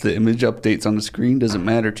fast the image updates on the screen doesn't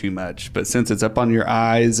matter too much. But since it's up on your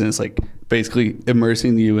eyes and it's like basically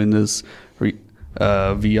immersing you in this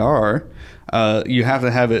VR, you have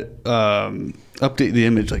to have it update the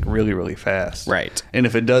image like really, really fast. Right. And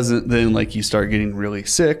if it doesn't, then like you start getting really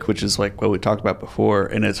sick, which is like what we talked about before.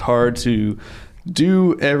 And it's hard to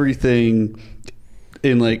do everything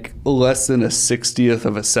in like less than a 60th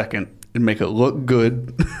of a second and make it look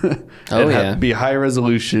good. And be high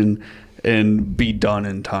resolution and be done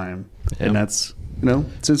in time. Yeah. And that's,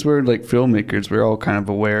 since we're like filmmakers, we're all kind of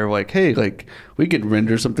aware of like, hey, like we could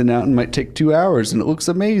render something out and it might take 2 hours and it looks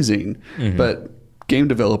amazing. Mm-hmm. But game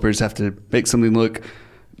developers have to make something look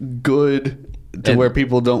good to where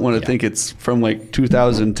people don't want to think it's from like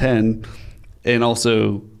 2010 and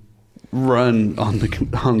also run on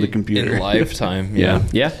the computer In lifetime.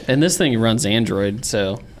 Yeah. And this thing runs Android,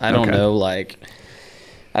 so I don't know,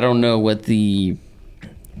 I don't know what the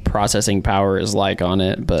processing power is like on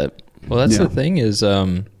it, but Well, that's the thing is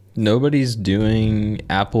nobody's doing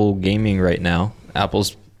Apple gaming right now.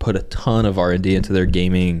 Apple's put a ton of R&D into their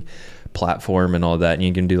gaming platform and all that, and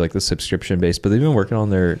you can do like the subscription base, but they've been working on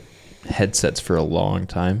their headsets for a long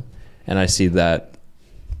time. And I see that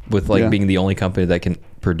with like being the only company that can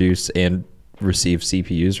produce and receive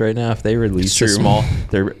CPUs right now. If they release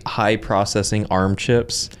their high processing ARM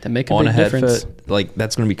chips that make a on big a difference. headset, like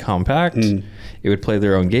that's going to be compact. It would play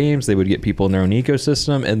their own games. They would get people in their own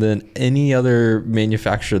ecosystem, and then any other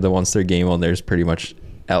manufacturer that wants their game on there is pretty much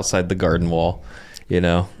outside the garden wall.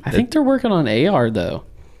 I think they're working on AR though.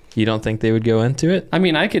 You don't think they would go into it? I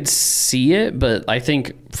mean, I could see it, but I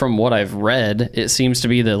think from what I've read, it seems to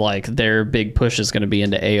be that like their big push is going to be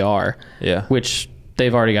into AR. Yeah. Which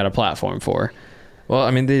they've already got a platform for. Well,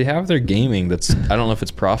 I mean, they have their gaming that's, I don't know if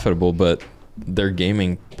it's profitable, but their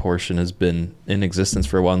gaming portion has been in existence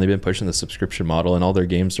for a while, and they've been pushing the subscription model, and all their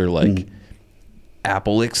games are like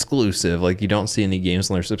Apple exclusive. Like you don't see any games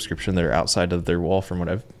on their subscription that are outside of their wall from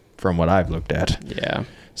what I've looked at. Yeah.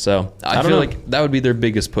 So I feel like that would be their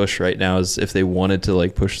biggest push right now, is if they wanted to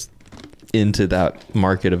like push into that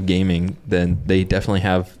market of gaming, then they definitely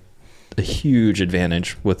have a huge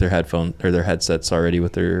advantage with their headphone or their headsets already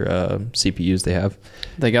with their CPUs they have.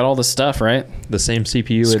 They got all the stuff, right? The same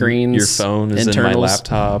CPU Screens, in your phone is in my internals.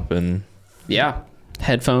 laptop, and Yeah.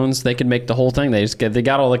 Headphones, they could make the whole thing. They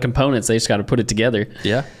got all the components. They just got to put it together.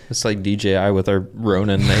 yeah, it's like DJI with our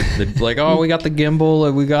Ronin. They're like, oh, we got the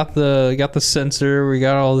gimbal, we got the sensor, we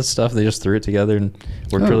got all this stuff. They just threw it together and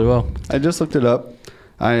worked really well. I just looked it up.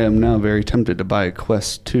 I am now very tempted to buy a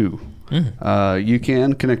Quest 2. You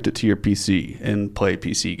can connect it to your PC and play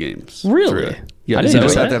PC games. Really? through it. Yeah, I you didn't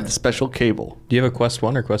just know have to that. have the special cable. Do you have a Quest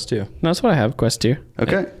 1 or Quest 2? No, that's what I have, Quest 2.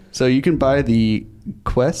 Okay, so you can buy the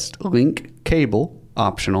Quest Link cable,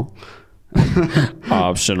 optional,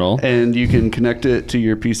 Optional. and you can connect it to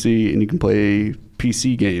your PC and you can play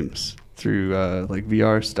PC games through like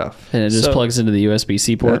VR stuff. And it just So- plugs into the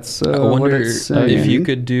USB-C port. That's I what wonder it's if saying. you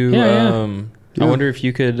could do. Yeah. I wonder if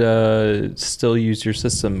you could still use your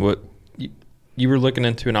system. What you were looking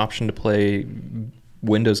into an option to play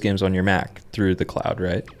Windows games on your Mac through the cloud,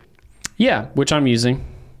 right? Yeah, which I'm using.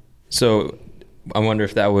 So I wonder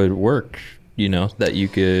if that would work. That you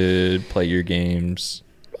could play your games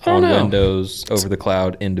I don't on know. Windows over the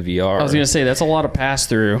cloud into VR. I was going to say, that's a lot of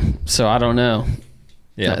pass-through, so I don't know.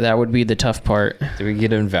 Yeah. That would be the tough part. Do we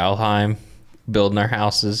get in Valheim, building our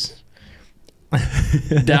houses?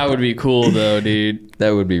 That would be cool, though, dude.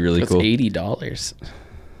 That would be really That's cool. $80.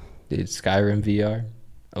 Dude, Skyrim VR.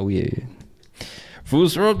 Oh yeah.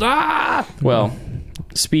 Fusroda! Well,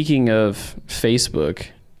 speaking of Facebook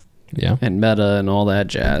Yeah. and Meta and all that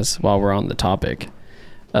jazz, while we're on the topic,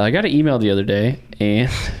 I got an email the other day, and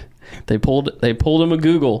they pulled him a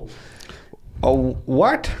Google. Oh,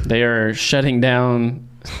 what? They are shutting down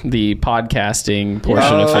the podcasting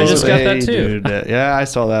portion of I Facebook. just got that they too. did that. Yeah, I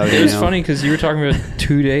saw that. It was email. funny because you were talking about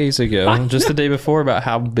 2 days ago, just the day before, about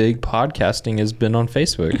how big podcasting has been on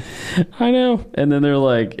Facebook. I know. And then they're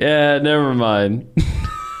like, yeah, never mind.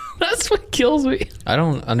 That's what kills me. I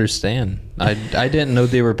don't understand. I didn't know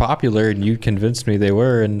they were popular, and you convinced me they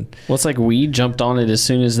were. And Well, it's like we jumped on it as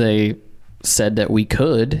soon as they said that we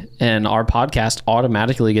could, and our podcast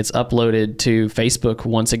automatically gets uploaded to Facebook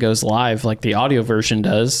once it goes live, like the audio version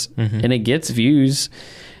does, and it gets views.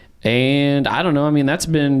 And I don't know. I mean, that's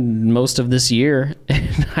been most of this year,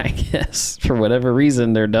 and I guess for whatever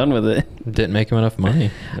reason they're done with it. didn't make them enough money.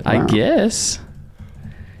 I guess.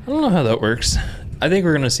 I don't know how that works. I think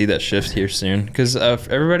we're going to see that shift here soon because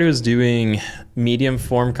everybody was doing medium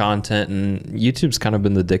form content, and YouTube's kind of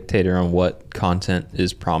been the dictator on what content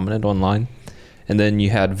is prominent online. And then you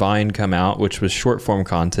had Vine come out, which was short form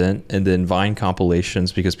content, and then Vine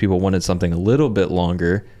compilations because people wanted something a little bit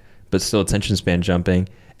longer, but still attention span jumping.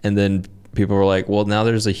 And then people were like, well, now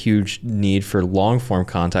there's a huge need for long form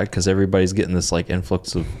content because everybody's getting this like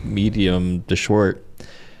influx of medium to short.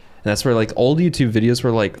 And that's where like old YouTube videos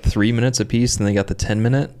were like 3 minutes a piece, and they got the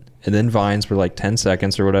 10-minute, and then Vines were like 10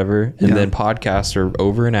 seconds or whatever, and then podcasts are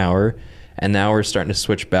over an hour. And now we're starting to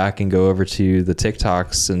switch back and go over to the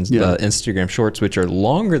TikToks and the Instagram Shorts, which are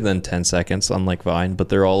longer than 10 seconds, unlike Vine, but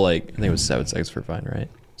they're all like, I think it was 7 seconds for Vine, right?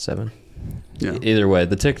 7. Yeah. Either way,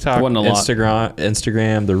 the TikTok,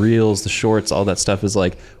 Instagram, the Reels, the Shorts, all that stuff is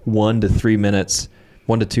like 1 to 3 minutes,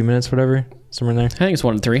 1 to 2 minutes, whatever. Somewhere in there? I think it's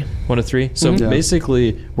 1 to 3. 1 to 3. So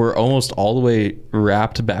basically, we're almost all the way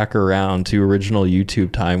wrapped back around to original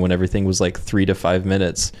YouTube time when everything was like 3 to 5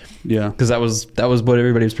 minutes. Yeah, because that was what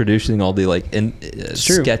everybody was producing, all the like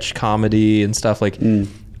sketch comedy and stuff. Like it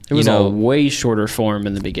was a way shorter form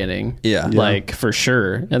in the beginning. Yeah, like for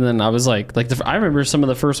sure. And then I was like I remember some of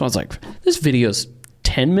the first ones like this video's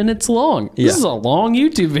 10 minutes long. This is a long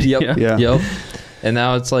YouTube video. Yep. And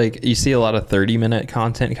now it's like you see a lot of 30-minute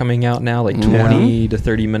content coming out now, like 20 to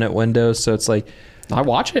 30-minute windows. So it's like I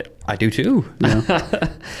watch it. I do too. Yeah.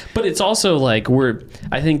 But it's also like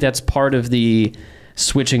I think that's part of the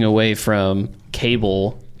switching away from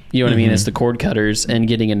cable, you know what I mean, as the cord cutters and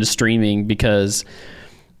getting into streaming because,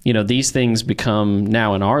 you know, these things become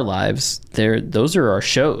now in our lives, those are our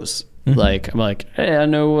shows. Like I'm like, hey, I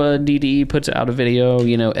know DDE puts out a video,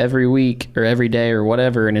 you know, every week or every day or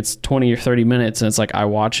whatever, and it's 20 or 30 minutes, and it's like I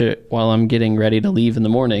watch it while I'm getting ready to leave in the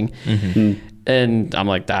morning, and I'm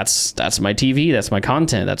like, that's my TV, that's my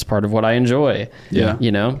content, that's part of what I enjoy. Yeah,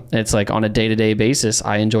 you know, it's like on a day-to-day basis,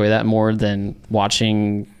 I enjoy that more than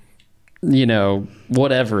watching, you know,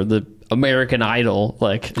 whatever the American Idol.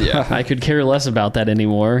 Like, I could care less about that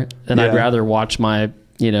anymore, and I'd rather watch my,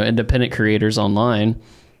 you know, independent creators online.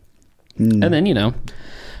 And then, you know,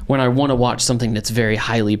 when I want to watch something that's very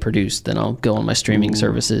highly produced, then I'll go on my streaming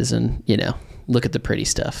services and, you know, look at the pretty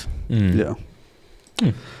stuff. Yeah.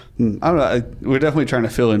 I don't know. We're definitely trying to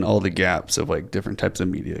fill in all the gaps of like different types of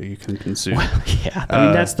media you can consume. Well, yeah. I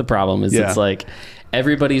mean, that's the problem is it's like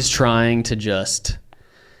everybody's trying to just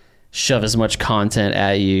shove as much content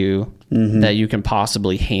at you that you can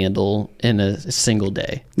possibly handle in a single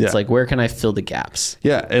day. It's like, where can I fill the gaps?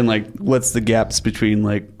 Yeah. And like, what's the gaps between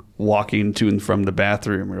like walking to and from the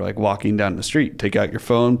bathroom or like walking down the street? Take out your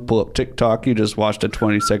phone, pull up TikTok. You just watched a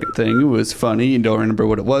 20-second thing. It was funny. You don't remember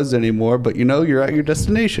what it was anymore, but you know you're at your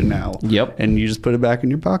destination now. Yep. And you just put it back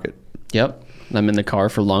in your pocket. Yep. I'm in the car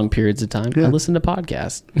for long periods of time. I listen to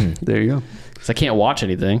podcasts. There you go. Because I can't watch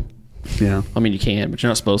anything. Yeah. I mean, you can, but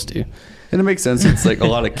you're not supposed to. And it makes sense. It's like a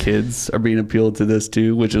lot of kids are being appealed to this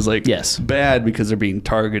too, which is like bad because they're being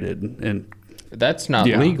targeted and that's not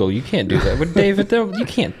legal. You can't do that. But David, you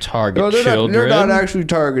can't target children. They're not actually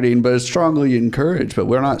targeting, but it's strongly encouraged. But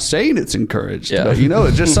we're not saying it's encouraged. Yeah. But, you know,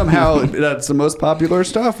 it's just somehow that's the most popular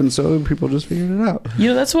stuff. And so people just figured it out. You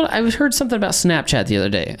know, that's what I heard something about Snapchat the other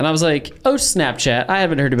day. And I was like, oh, Snapchat, I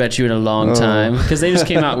haven't heard about you in a long time. Because they just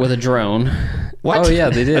came out with a drone. What? Oh, yeah,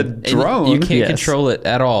 they did. A drone? You can't control it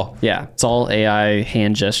at all. Yeah. It's all AI,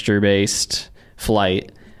 hand gesture based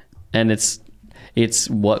flight. And it's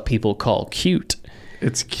what people call cute.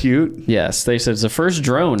 It's cute. Yes, they said it's the first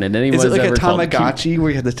drone and anyone's ever. Is it like a Tamagotchi where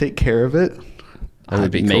you have to take care of it? That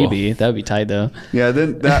would be cool. Maybe that would be tight though. Yeah,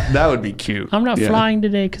 then that would be cute. I'm not flying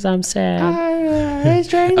today because I'm sad.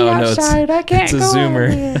 It's raining outside. I can't. It's a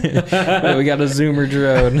Zoomer. We got a Zoomer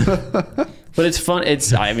drone. But it's fun.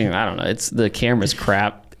 I mean, I don't know. It's the camera's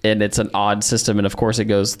crap. And it's an odd system, and of course it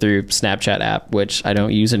goes through Snapchat app, which I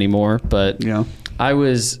don't use anymore. But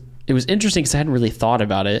it was interesting because I hadn't really thought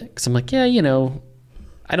about it. Because I'm like, yeah, you know,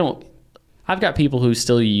 I've got people who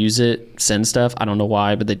still use it, send stuff. I don't know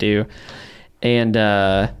why, but they do. And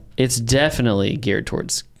it's definitely geared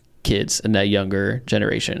towards kids and that younger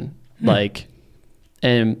generation. Like,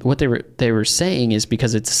 and what they were saying is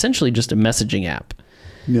because it's essentially just a messaging app.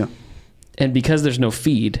 Yeah. And because there's no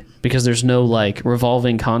feed, because there's no like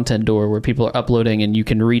revolving content door where people are uploading and you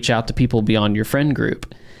can reach out to people beyond your friend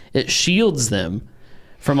group, it shields them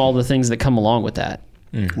from all the things that come along with that.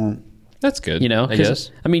 That's good. You know, I guess.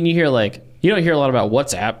 I mean, you don't hear a lot about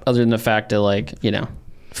WhatsApp other than the fact that like, you know,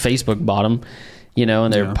 Facebook bought them, you know,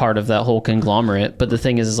 and they're part of that whole conglomerate. But the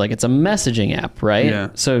thing is like, it's a messaging app, right? Yeah.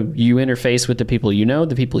 So you interface with the people you know,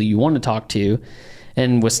 the people you want to talk to.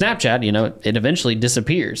 And with Snapchat, you know, it eventually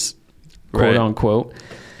disappears, quote unquote.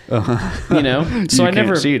 You know, so You I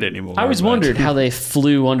never can't see it anymore, I always but- wondered how they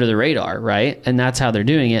flew under the radar, right? And that's how they're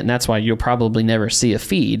doing it, and that's why you'll probably never see a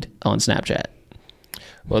feed on Snapchat.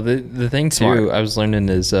 Well, the thing too, Smart. I was learning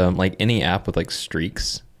is like any app with like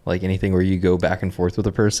streaks, like anything where you go back and forth with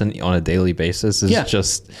a person on a daily basis is Yeah.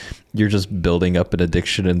 just, you're just building up an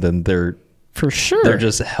addiction, and then they're For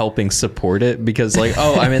just helping support it because like,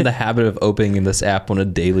 oh, I'm in the habit of opening this app on a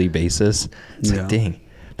daily basis. It's Yeah. like, dang,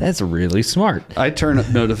 that's really smart. I turn up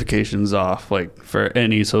notifications off like for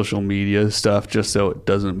any social media stuff just so it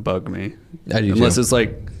doesn't bug me. I do Unless too. it's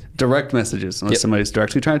like direct messages, unless Yep. somebody's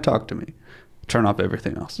directly trying to talk to me. Turn off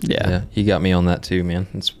everything else. Yeah. You got me on that too, man.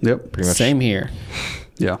 It's Yep. pretty much Same here.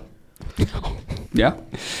 Yeah. Yeah.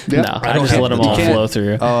 No, I just let them all flow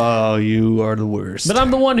through. Oh, you are the worst. But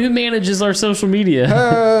I'm the one who manages our social media.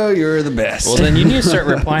 Oh, you're the best. Well, then you need to start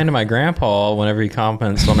replying to my grandpa whenever he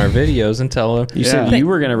comments on our videos and tell him. You said you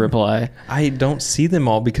were going to reply. I don't see them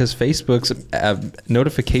all because Facebook's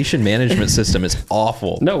notification management system is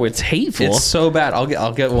awful. No, it's hateful. It's so bad.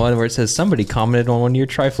 I'll get one where it says somebody commented on one of your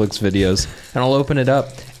Triflix videos, and I'll open it up,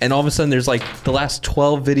 and all of a sudden there's like the last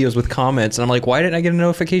 12 videos with comments, and I'm like, why didn't I get a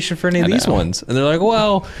notification for any of these know. ones? And they're like,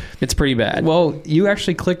 well, It's pretty bad. well, you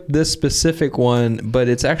actually clicked this specific one, but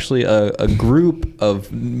it's actually a group of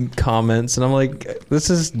comments, and I'm like, this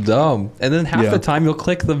is dumb. And then half Yeah. the time you'll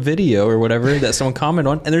click the video or whatever that someone commented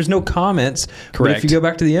on, and there's no comments. But Correct. if you go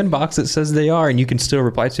back to the inbox, it says they are, and you can still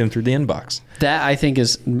reply to them through the inbox. That I think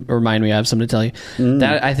is, remind me, I have something to tell you.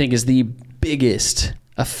 That I think is the biggest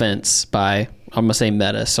offense by, I'm going to say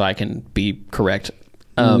Meta so I can be correct.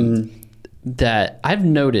 That I've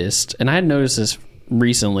noticed, and I had noticed this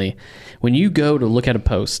recently, when you go to look at a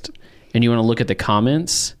post and you want to look at the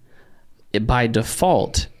comments, by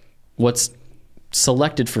default, what's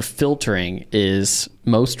selected for filtering is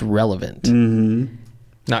most relevant.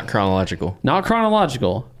 Not chronological. Not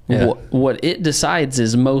chronological. Yeah. What it decides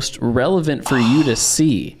is most relevant for you to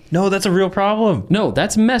see. No, that's a real problem. No,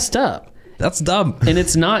 that's messed up. That's dumb. And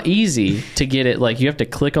it's not easy to get it. Like, you have to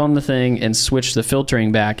click on the thing and switch the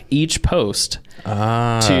filtering back each post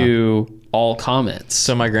to all comments.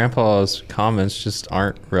 So my grandpa's comments just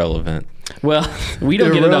aren't relevant. Well, we don't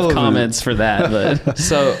get enough Irrelevant. comments for that, but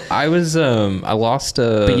So I was I lost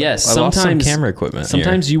but yes, I lost some sometimes camera equipment.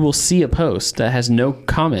 Sometimes you will see a post that has no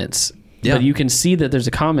comments. Yeah. But you can see that there's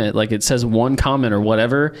a comment, like it says one comment or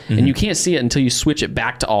whatever, and you can't see it until you switch it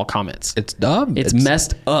back to all comments. It's dumb. It's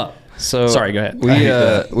messed up. So Sorry, go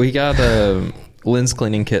ahead. We got a lens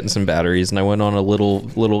cleaning kit and some batteries, and I went on a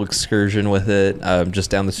little excursion with it just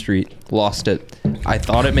down the street. Lost it. I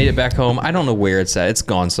thought it made it back home. I don't know where it's at. It's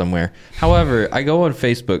gone somewhere. However, I go on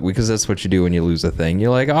Facebook because that's what you do when you lose a thing.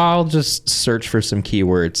 You're like, oh, I'll just search for some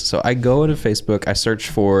keywords. So I go into Facebook. I search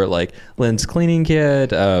for like lens cleaning kit,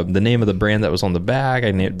 the name of the brand that was on the bag.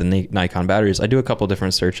 I named the Nikon batteries. I do a couple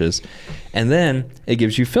different searches, and then it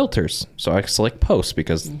gives you filters. So I select post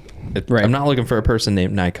because Right. I'm not looking for a person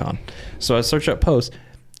named Nikon. So I search up post.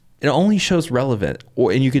 It only shows relevant,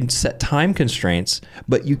 and you can set time constraints,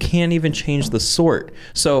 but you can't even change the sort.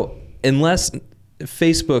 So unless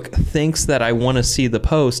Facebook thinks that I want to see the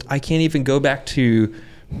post, I can't even go back to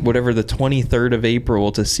whatever the 23rd of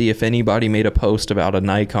April to see if anybody made a post about a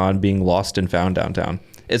Nikon being lost and found downtown.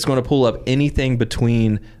 It's going to pull up anything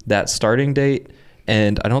between that starting date,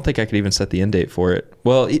 and I don't think I could even set the end date for it.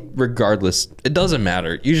 Well, regardless, it doesn't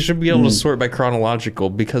matter. You should be able to sort by chronological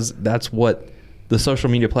because that's what the social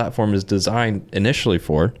media platform is designed initially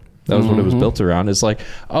for. That was what it was built around. It's like,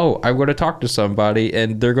 oh, I'm going to talk to somebody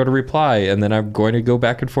and they're going to reply, and then I'm going to go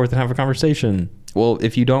back and forth and have a conversation. Well,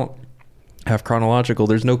 if you don't have chronological,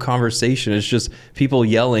 there's no conversation. It's just people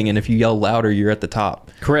yelling, and if you yell louder, you're at the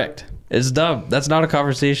top. Correct. It's dumb. That's not a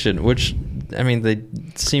conversation, which, I mean, they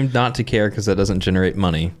seem not to care because that doesn't generate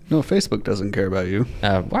money. No, Facebook doesn't care about you.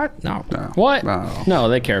 What? No. No. What? No. No,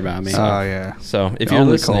 they care about me. Oh, yeah. So if you're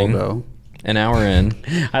Only listening, though. an hour in,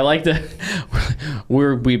 I like the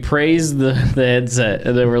we praise the headset,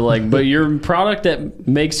 and they were like, but your product that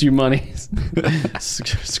makes you money,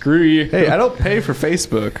 screw you. Hey, I don't pay for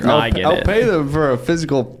Facebook. No, I get I'll it. pay them for a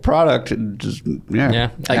physical product and just yeah,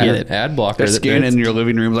 I get it. Ad blocker. They're scanning in your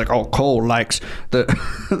living room like, oh, Cole likes the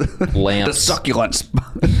Lamps. the succulents.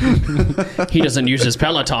 He doesn't use his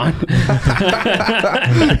Peloton.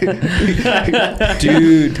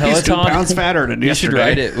 Dude, He's 2 Peloton. pounds fatter than You should yesterday.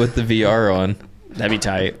 ride it with the VR on. That'd be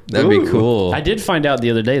tight. That'd be cool. I did find out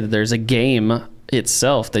the other day that there's a game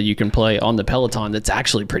itself that you can play on the Peloton that's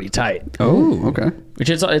actually pretty tight. Oh, okay. Which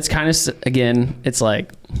it's kind of, again, it's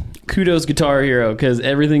like kudos Guitar Hero because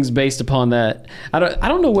everything's based upon that. I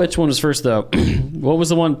don't know which one was first though. What was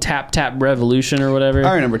the one? Tap Tap Revolution or whatever.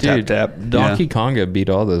 I remember Dude, Tap Tap. Donkey Konga beat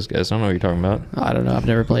all those guys. I don't know what you're talking about. I don't know. I've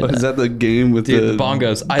never played What, that. is that the game with Dude, the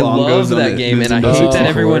bongos. I love on that it? game, and I Nintendo hate that 64?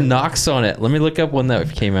 everyone knocks on it. Let me look up when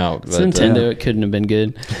that came out. It's but, Nintendo. It couldn't have been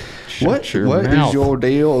good. What your is mouth. your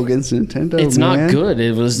deal against Nintendo? It's man? not good.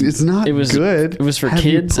 It was. It's not It was good. It was for Have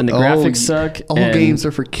you kids, and the pl- graphics suck. All and- games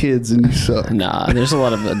are for kids, and you suck. Nah, there's a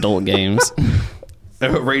lot of adult games.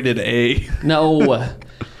 Rated A. No.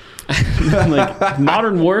 Like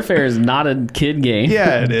Modern Warfare is not a kid game.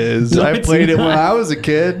 Yeah, it is. No, I it's played it when not. I was a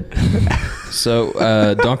kid. So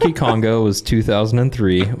Donkey Konga was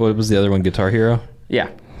 2003. What was the other one? Guitar Hero. Yeah.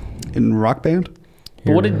 In Rock Band.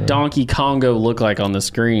 But what did Donkey Kongo look like on the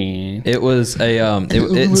screen? It was a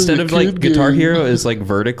instead of like Guitar Hero is like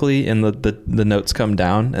vertically and the notes come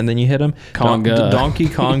down and then you hit them. Conga. Donkey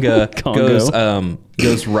Konga Congo.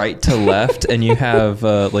 goes right to left and you have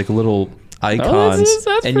like little icons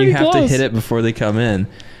that's and pretty you have close. to hit it before they come in.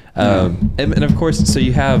 And of course, so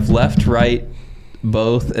you have left, right,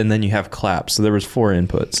 both, and then you have claps. So there was 4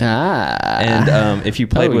 inputs. And if you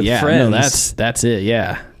played with friends, that's it.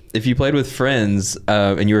 Yeah. if you played with friends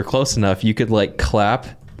and you were close enough, you could like clap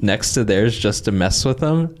next to theirs just to mess with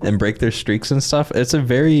them and break their streaks and stuff. It's a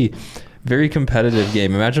very, very competitive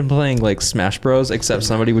game. Imagine playing like Smash Bros, except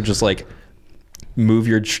somebody would just like move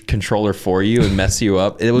your controller for you and mess you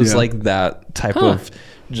up. It was like that type of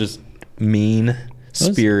just mean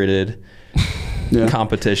spirited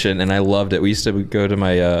competition, and I loved it. We used to go to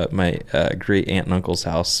my my great aunt and uncle's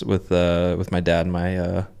house with my dad and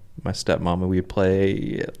my stepmom, and we'd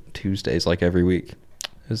play Tuesdays like every week.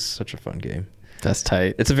 It was such a fun game. That's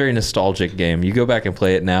tight. It's a very nostalgic game. You go back and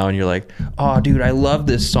play it now, and you're like, "Oh, dude, I love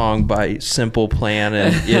this song by Simple Plan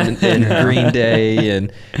and Green Day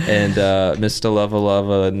and Mr. Lava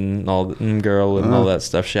Lava and all and Girl and all that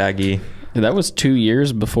stuff." Shaggy. That was 2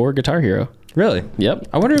 years before Guitar Hero. Really? Yep.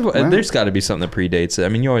 I wonder if there's got to be something that predates it. I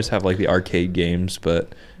mean, you always have like the arcade games,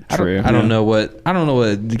 but True. I don't know what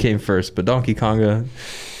came first. But Donkey Konga,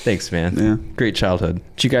 thanks, man. Yeah. Great childhood.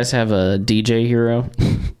 Did you guys have a DJ Hero?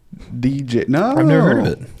 DJ. No, I've never heard of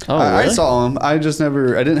it. Oh, I really? saw him. I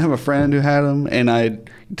didn't have a friend who had him, and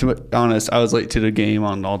to be honest, I was late to the game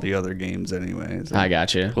on all the other games anyways. I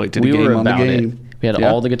got you. Late to the We were game on the about it. game. We had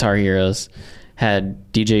Yeah. all the Guitar Heroes,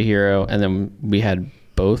 had DJ Hero, and then we had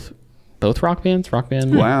both Rock Bands, Rock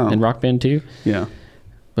Band Wow. and Rock Band 2. Yeah.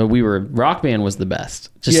 But Rock Band was the best.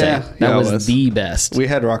 Just Yeah, saying. yeah, That it was was. the best. We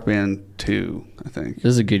had Rock Band 2, I think.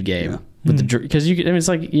 This is a good game. Yeah. With because you could, I mean, it's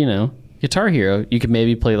like, Guitar Hero, you could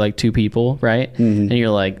maybe play like 2 people, right? Mm-hmm. And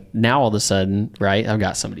you're like, now all of a sudden, right? I've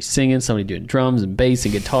got somebody singing, somebody doing drums and bass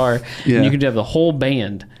and guitar. Yeah. And you could have the whole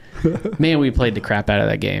band. Man, we played the crap out of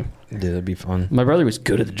that game. Yeah, that'd be fun. My brother was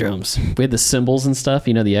good at the drums. We had the cymbals and stuff,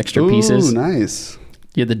 the extra Ooh, pieces. nice.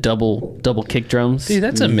 You had the double kick drums. Dude,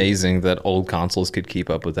 that's amazing that old consoles could keep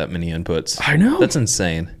up with that many inputs. I know. That's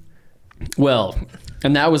insane. Well,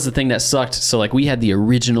 and that was the thing that sucked. So like we had the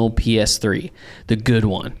original PS3, the good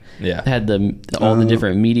one. Yeah. It had all the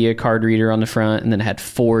different media card reader on the front, and then it had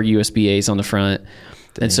 4 USB-A's on the front.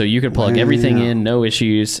 And so you could plug everything in, no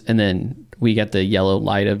issues. And then we got the yellow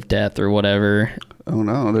light of death or whatever. Oh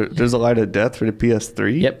no, there's a light of death for the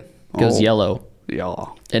PS3. Yep. Goes yellow.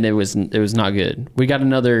 Yellow. And it was not good. We got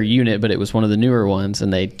another unit, but it was one of the newer ones,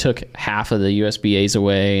 and they took half of the USB-A's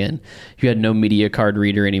away, and you had no media card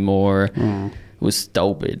reader anymore. It was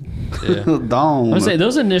stupid. Dong. I would say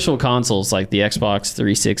those initial consoles, like the Xbox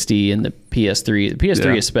 360 and the PS3, the PS3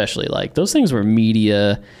 Yeah. especially, like those things were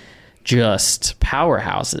media just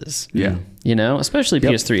powerhouses. Yeah. Especially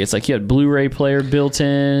PS3. It's like you had Blu-ray player built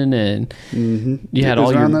in, and you had it was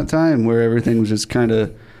all your. around that time where everything was just kind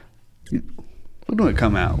of. When did it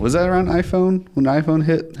come out? Was that around iPhone? When iPhone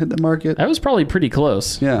hit the market? That was probably pretty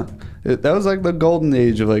close. Yeah, that was like the golden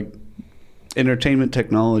age of like entertainment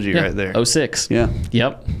technology right there. 06. Yeah.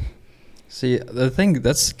 Yep. See, the thing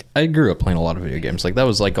I grew up playing a lot of video games. Like that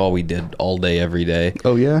was like all we did all day, every day.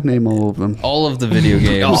 Oh yeah, name all of them. All of the video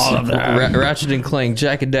games. All of them. Ratchet and Clank,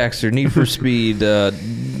 Jack and Daxter, Need for Speed,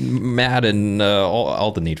 Madden,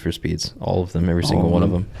 all the Need for Speeds. All of them, every single one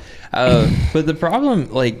of them. But the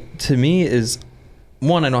problem, like, to me is,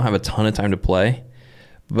 one, I don't have a ton of time to play.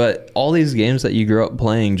 But all these games that you grew up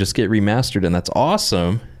playing just get remastered, and that's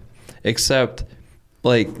awesome. Except,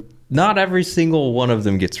 like, not every single one of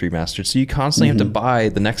them gets remastered. So you constantly have to buy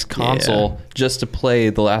the next console just to play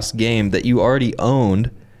the last game that you already owned.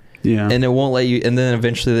 Yeah. And it won't let you. And then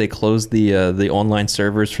eventually they close the online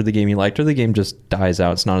servers for the game you liked, or the game just dies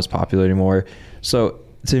out. It's not as popular anymore. So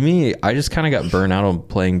to me, I just kind of got burnt out on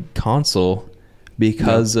playing console.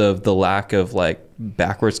 because of the lack of like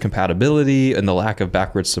backwards compatibility and the lack of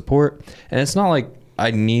backwards support. And it's not like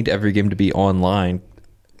I need every game to be online.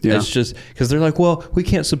 Yeah. It's just because they're like, well, we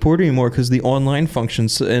can't support it anymore because the online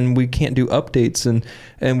functions and we can't do updates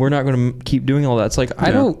and we're not going to keep doing all that. It's like, I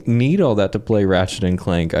don't need all that to play Ratchet and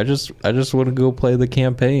Clank. I just want to go play the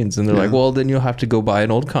campaigns. And they're like, well, then you'll have to go buy an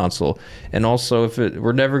old console. And also,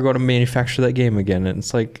 we're never going to manufacture that game again. And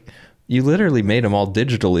it's like, you literally made them all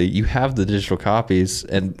digitally. You have the digital copies,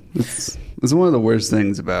 and it's one of the worst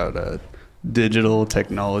things about digital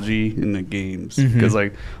technology in the games, because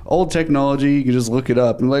like old technology, you can just look it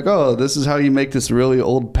up and like, oh, this is how you make this really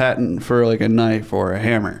old patent for like a knife or a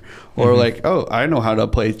hammer, or like, oh, I know how to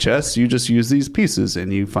play chess. You just use these pieces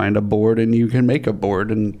and you find a board and you can make a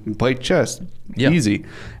board and play chess easy.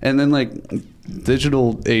 And then like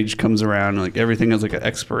digital age comes around and like everything has like an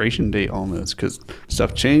expiration date almost, because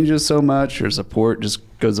stuff changes so much or support just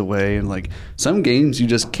goes away, and like some games you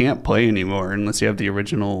just can't play anymore unless you have the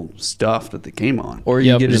original stuff that they came on, or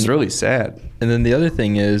you get it's really sad. And then the other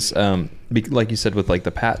thing is, like you said with like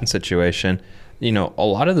the patent situation, you know, a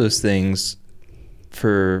lot of those things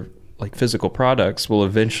for like physical products will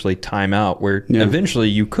eventually time out, where eventually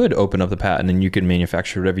you could open up the patent and you can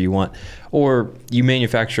manufacture whatever you want, or you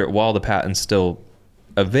manufacture it while the patent's still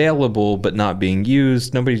available but not being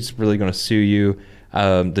used. Nobody's really going to sue you.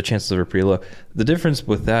 The chances are pretty low. The difference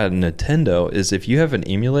with that and Nintendo is if you have an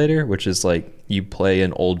emulator, which is like you play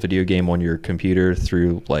an old video game on your computer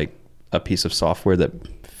through like a piece of software that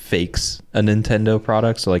fakes a Nintendo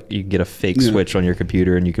product. So like you get a fake Switch on your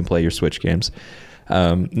computer and you can play your Switch games,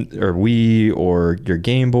 or Wii or your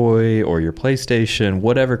Game Boy or your PlayStation,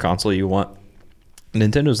 whatever console you want.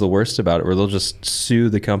 Nintendo's the worst about it, where they'll just sue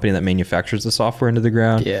the company that manufactures the software into the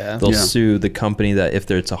ground. They'll sue the company that, if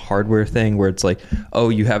it's a hardware thing where it's like, oh,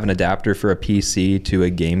 you have an adapter for a PC to a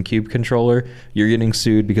GameCube controller, you're getting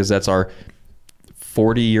sued because that's our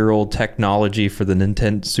 40-year-old technology for the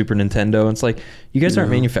Super Nintendo. And it's like, you guys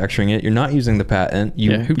aren't manufacturing it. You're not using the patent.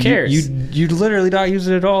 Who cares? You literally not use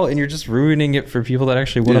it at all, and you're just ruining it for people that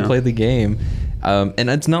actually want to play the game. And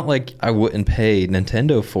it's not like I wouldn't pay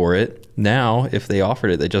Nintendo for it. Now, if they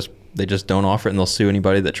offered it, they just don't offer it, and they'll sue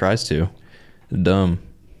anybody that tries to. Dumb.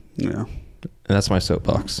 Yeah. And that's my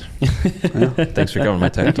soapbox. Thanks for coming to my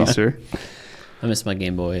tech talk, sir. I miss my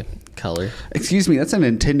Game Boy Color. Excuse me, that's a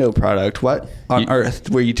Nintendo product. What on earth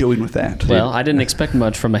were you doing with that? Well, I didn't expect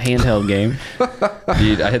much from a handheld game.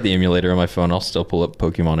 Dude, I had the emulator on my phone. I'll still pull up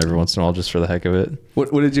Pokemon every once in a while just for the heck of it.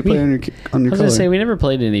 What did you play on your I was Color? gonna say we never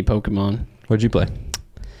played any Pokemon. What'd you play?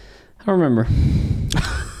 I don't remember.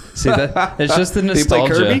 See, that it's just the Did you play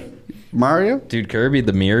nostalgia. Kirby? Mario? Dude, Kirby,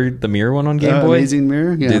 the mirror one on Game Boy. Amazing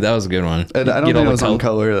Mirror? Yeah. Dude, that was a good one. I don't think it was on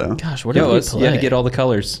Color, though. Gosh, what did we play? You had to get all the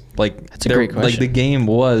colors. Like, That's a great question. Like, the game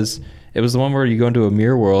was the one where you go into a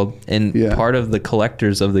mirror world, and part of the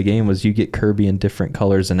collectors of the game was you get Kirby in different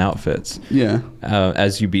colors and outfits. Yeah.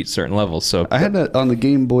 As you beat certain levels. So I had that on the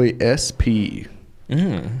Game Boy SP.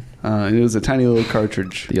 It was a tiny little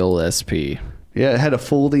cartridge. The old SP. Yeah, it had a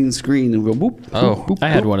folding screen and go boop. Oh, boop, I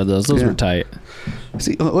had boop. one of those. Those were tight.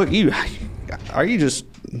 See, look, are you just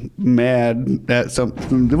mad at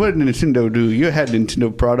something? What did Nintendo do? You had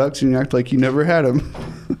Nintendo products and you act like you never had them.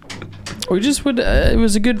 We just would. It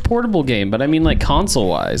was a good portable game, but I mean, like console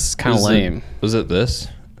wise, kind of lame. Was it this?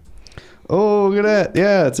 Oh, look at that!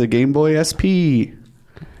 Yeah, it's a Game Boy SP.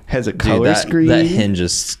 Has a color screen. That hinge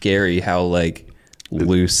is scary. How like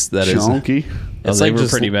loose that is. Chunky. It's like they were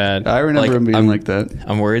just- pretty bad. I remember them being like that.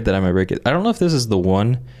 I'm worried that I might break it. I don't know if this is the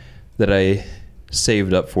one that I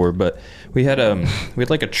saved up for, but we had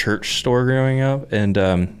like a church store growing up, and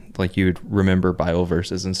like you'd remember Bible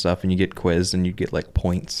verses and stuff, and you get quizzed and you get like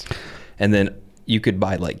points, and then you could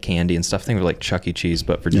buy like candy and stuff. I think it was like Chuck E. Cheese,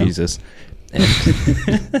 but for Jesus. And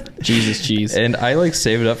Jesus cheese. And I like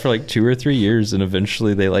saved it up for like 2 or 3 years, and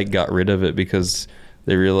eventually they like got rid of it because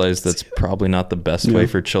they realized that's probably not the best way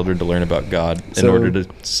for children to learn about God in order to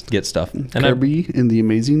get stuff. And Kirby and the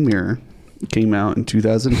Amazing Mirror came out in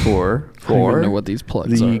 2004 I don't even for know what these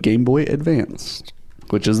plugs the are. Game Boy Advance,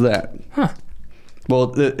 which is that. Huh. Well,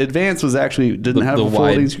 the Advance was actually didn't have the a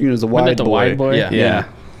folding wide- screen. It was a Wasn't wide it the boy. wide boy? Yeah.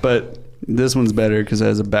 But this one's better because it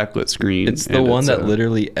has a backlit screen. It's the and one that a-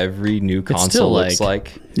 literally every new still console looks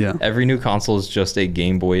like- like. Yeah. Every new console is just a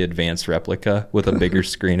Game Boy Advance replica with a bigger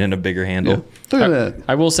screen and a bigger handle. Yeah. Look at that.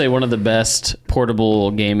 I will say one of the best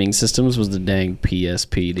portable gaming systems was the dang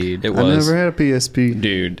PSP, dude. It I was. never had a PSP.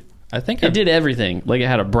 Dude, I think It did everything. Like it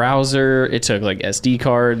had a browser. It took like SD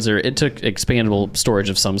cards, or it took expandable storage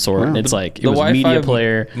of some sort. Wow. It's like it the was a Wi-Fi media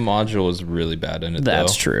player. module was really bad in it.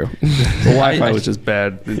 That's though. true. The Wi-Fi was just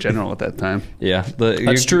bad in general at that time. Yeah,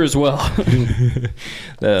 That's true as well.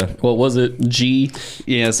 What was it? G.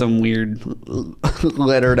 Yeah, some weird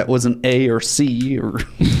letter that was an A or C or.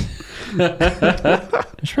 I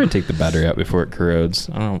should probably take the battery out before it corrodes.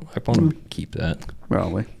 I want to keep that.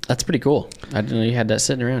 Probably. That's pretty cool. I didn't know you had that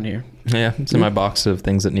sitting around here. Yeah, it's in my box of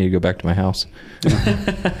things that need to go back to my house. No,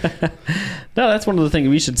 that's one of the things.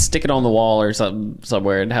 We should stick it on the wall or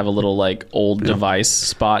somewhere and have a little like old device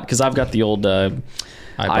spot, because I've got the old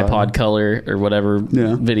iPod Color or whatever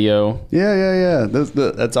video. Yeah.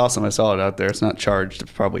 That's awesome. I saw it out there. It's not charged.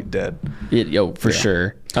 It's probably dead. For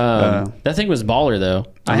sure. That thing was baller though.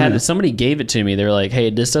 Somebody gave it to me. They were like, "Hey,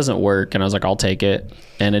 this doesn't work," and I was like, "I'll take it."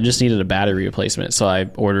 And it just needed a battery replacement, so I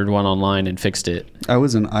ordered one online and fixed it. I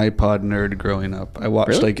was an iPod nerd growing up. I watched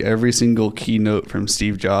Really? like every single keynote from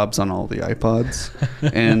Steve Jobs on all the iPods,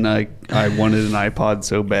 and I wanted an iPod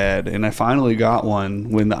so bad, and I finally got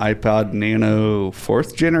one when the iPod Nano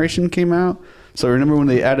 4th generation came out. So I remember when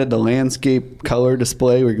they added the landscape color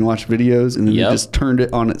display where you can watch videos, and then they just turned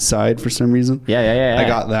it on its side for some reason. Yeah. I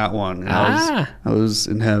got that one. And I was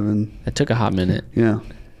in heaven. It took a hot minute. Yeah.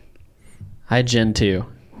 I had Gen 2.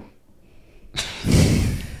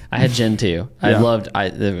 I had Gen 2.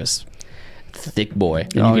 It was thick boy.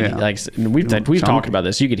 And you could, like we've talked about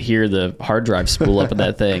this. You could hear the hard drive spool up in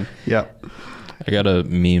that thing. Yeah. I got a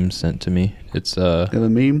meme sent to me. It's You have a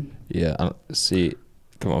meme? yeah. See,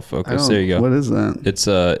 come on, focus. There you go. What is that?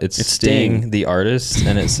 It's Sting, the artist,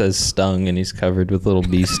 and it says stung, and he's covered with little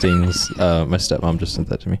bee stings. My stepmom just sent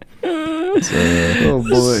that to me. Oh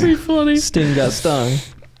boy. Pretty funny. Sting got stung.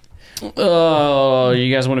 Oh,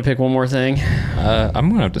 you guys want to pick one more thing? I'm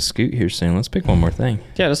gonna have to scoot here soon. Let's pick one more thing.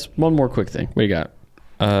 Yeah, just one more quick thing. What do you got?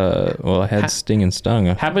 Well, I had Sting and stung.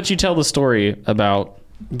 How about you tell the story about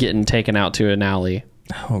getting taken out to an alley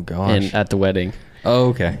Oh gosh. at the wedding? Oh,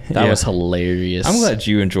 okay. That was hilarious. I'm glad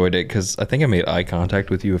you enjoyed it, because I think I made eye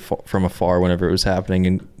contact with you from afar whenever it was happening,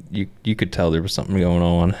 and you could tell there was something going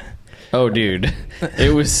on. Oh, dude,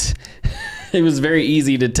 it was very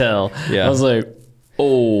easy to tell. Yeah. I was like,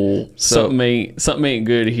 oh, something ain't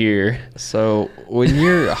good here. So when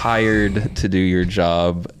you're hired to do your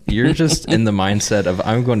job, you're just in the mindset of,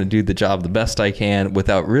 I'm going to do the job the best I can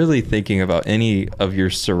without really thinking about any of your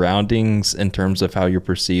surroundings in terms of how you're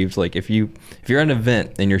perceived. Like if you're at an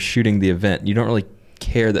event and you're shooting the event, you don't really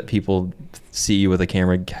care that people see you with a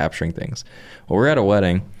camera capturing things. Well, we're at a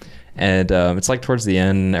wedding, and it's like towards the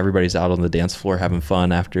end, everybody's out on the dance floor having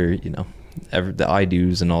fun after, the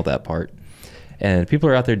I-dos and all that part. And people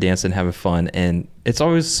are out there dancing, having fun. And it's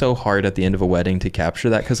always so hard at the end of a wedding to capture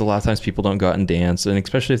that, because a lot of times people don't go out and dance. And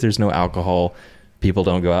especially if there's no alcohol, people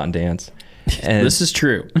don't go out and dance. And This is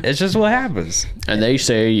true. it's just what happens. And they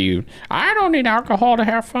say I don't need alcohol to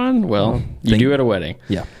have fun. Well, you do at a wedding.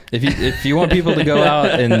 Yeah. If you want people to go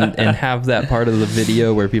out and have that part of the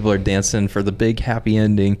video where people are dancing for the big happy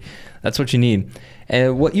ending, that's what you need.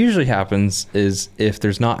 And what usually happens is, if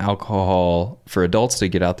there's not alcohol for adults to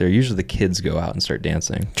get out there, usually the kids go out and start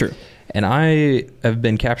dancing. True. And I have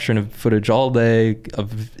been capturing footage all day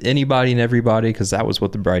of anybody and everybody, because that was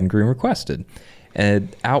what the bride and groom requested.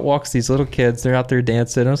 And out walks these little kids. They're out there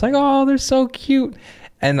dancing. I was like, oh, they're so cute.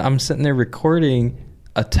 And I'm sitting there recording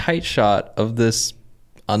a tight shot of this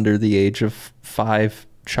under the age of 5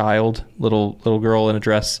 child, little girl in a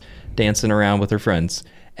dress, dancing around with her friends.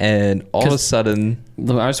 And all of a sudden,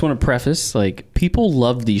 I just want to preface, like, people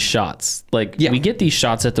love these shots. Like, we get these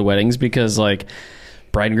shots at the weddings because, like,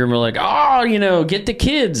 bride and groom are like, oh, get the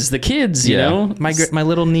kids, you know? My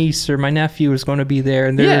little niece or my nephew is going to be there,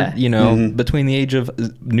 and they're, between the age of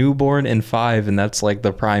newborn and 5, and that's like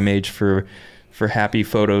the prime age for happy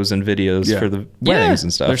photos and videos for the weddings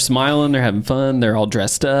and stuff. They're smiling, they're having fun, they're all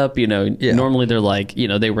dressed up, Normally they're like,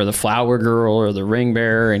 they were the flower girl or the ring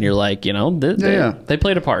bearer, and you're like, they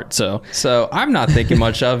played a part. So I'm not thinking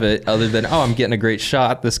much of it other than, I'm getting a great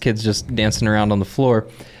shot. This kid's just dancing around on the floor.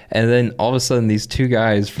 And then all of a sudden, these 2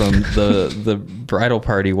 guys from the bridal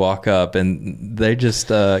party walk up, and they just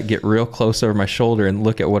get real close over my shoulder and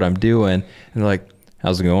look at what I'm doing. And they're like,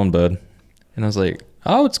 how's it going, bud? And I was like,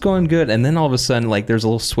 oh, it's going good. And then all of a sudden, like, there's a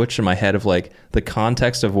little switch in my head of, like, the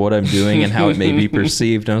context of what I'm doing and how it may be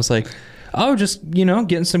perceived. And I was like, oh, just,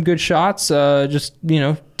 getting some good shots,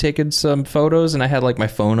 taking some photos. And I had, like, my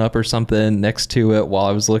phone up or something next to it while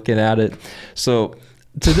I was looking at it. So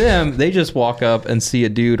to them, they just walk up and see a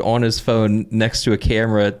dude on his phone next to a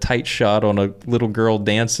camera, tight shot on a little girl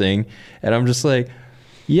dancing. And I'm just like,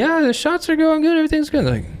 yeah, the shots are going good. Everything's good.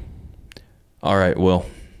 They're like, all right, well,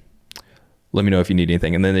 let me know if you need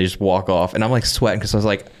anything. And then they just walk off. And I'm like sweating because I was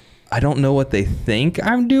like, I don't know what they think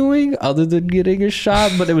I'm doing other than getting a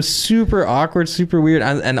shot, but it was super awkward, super weird.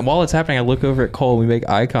 And while it's happening, I look over at Cole, we make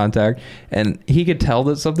eye contact, and he could tell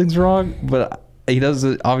that something's wrong, but he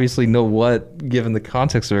doesn't obviously know what, given the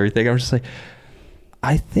context of everything. I'm just like,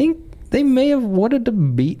 I think they may have wanted to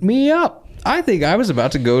beat me up. I think I was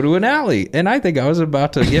about to go to an alley, and I think I was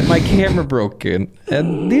about to get my camera broken.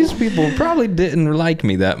 And these people probably didn't like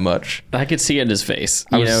me that much. I could see it in his face.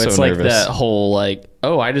 I You was know, so it's nervous. like that whole like,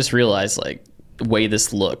 oh, I just realized like the way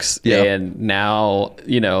this looks, Yeah. and now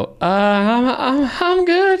I'm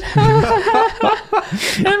good.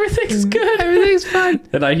 Everything's good. Everything's fine.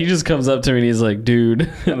 And he just comes up to me and he's like, dude,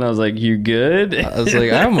 and I was like, you good? I was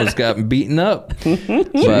like, I almost got beaten up. But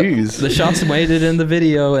Jeez. the shots made it in the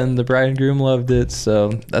video, and the bride and groom loved it, so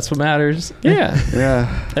that's what matters. Yeah.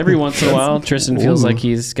 Yeah. Every once in a while, Tristan feels Ooh. like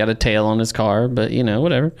he's got a tail on his car, but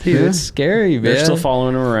whatever. Dude, Yeah. it's scary, man. They're still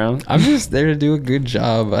following him around. I'm just there to do a good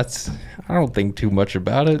job. I don't think too much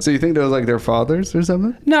about it. So you think that was like their fathers or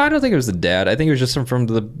something? No, I don't think it was the dad. I think it was just some from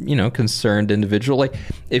the concerned individual. Like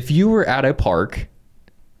if you were at a park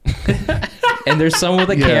and there's someone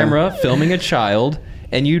with a Yeah. camera filming a child,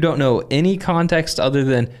 and you don't know any context other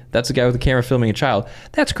than that's a guy with a camera filming a child,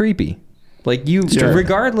 that's creepy. Like Sure.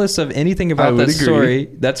 regardless of anything I about would that agree. story,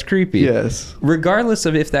 that's creepy. Yes. Regardless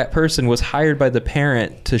of if that person was hired by the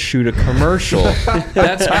parent to shoot a commercial,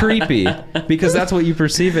 that's creepy because that's what you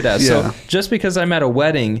perceive it as. Yeah. So just because I'm at a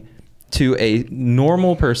wedding to a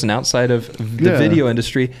normal person outside of the Yeah. video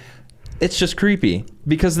industry, it's just creepy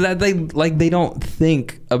because that they don't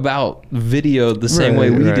think about video the same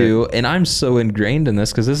way Right, we right. do, and I'm so ingrained in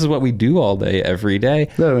this because this is what we do all day every day.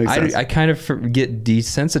 That makes sense. I kind of get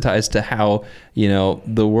desensitized to how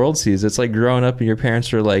the world sees. It's like growing up and your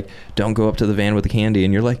parents are like, don't go up to the van with the candy,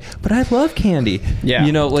 and you're like, but I love candy. Yeah.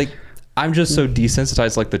 Like I'm just so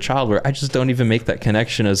desensitized like the child where I just don't even make that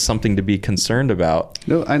connection as something to be concerned about.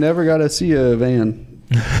 No, I never got to see a van.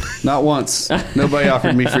 Not once. Nobody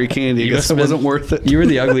offered me free candy. You I guess it must've wasn't worth it. You were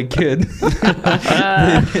the ugly kid.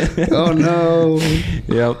 Oh no.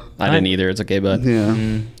 Yep. I didn't either. It's okay, bud.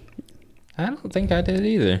 Yeah. I don't think I did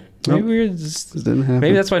either. Nope. Maybe we're just, It didn't happen.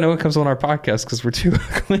 maybe that's why no one comes on our podcast because we're too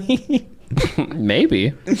ugly.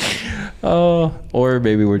 Maybe. Oh, or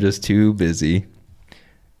maybe we're just too busy.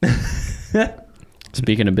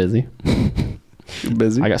 Speaking of busy, You're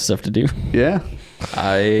busy. I got stuff to do. Yeah.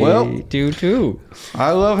 Well, do too.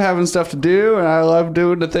 I love having stuff to do, and I love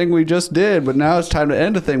doing the thing we just did. But now it's time to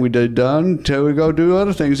end the thing we did done till we go do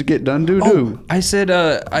other things to get done. Do. I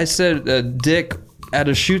said Dick at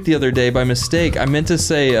a shoot the other day by mistake. I meant to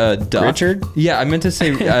say Duck. Richard? Yeah, I meant to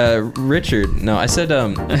say Richard. No, I said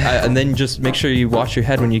and then just make sure you watch your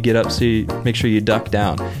head when you get up, so you make sure you duck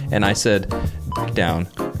down. And I said duck down.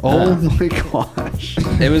 Oh my gosh.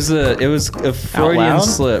 It was a Freudian loud?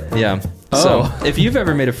 slip. Yeah. Oh. So if you've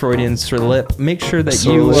ever made a Freudian slip, make sure that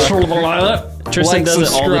So you Tristan like, does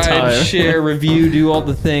it all the subscribe, time. share, review, do all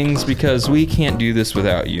the things because we can't do this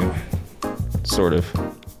without you. Sort of.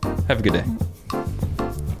 Have a good day.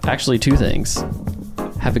 Actually, two things.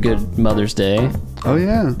 Have a good Mother's Day. Oh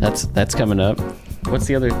yeah. That's coming up. What's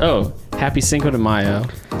the other? Oh, Happy Cinco de Mayo.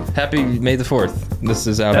 Happy May the 4th. This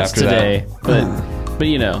is out That's after today. that.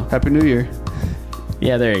 But Happy New Year.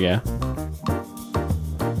 yeah, there you go.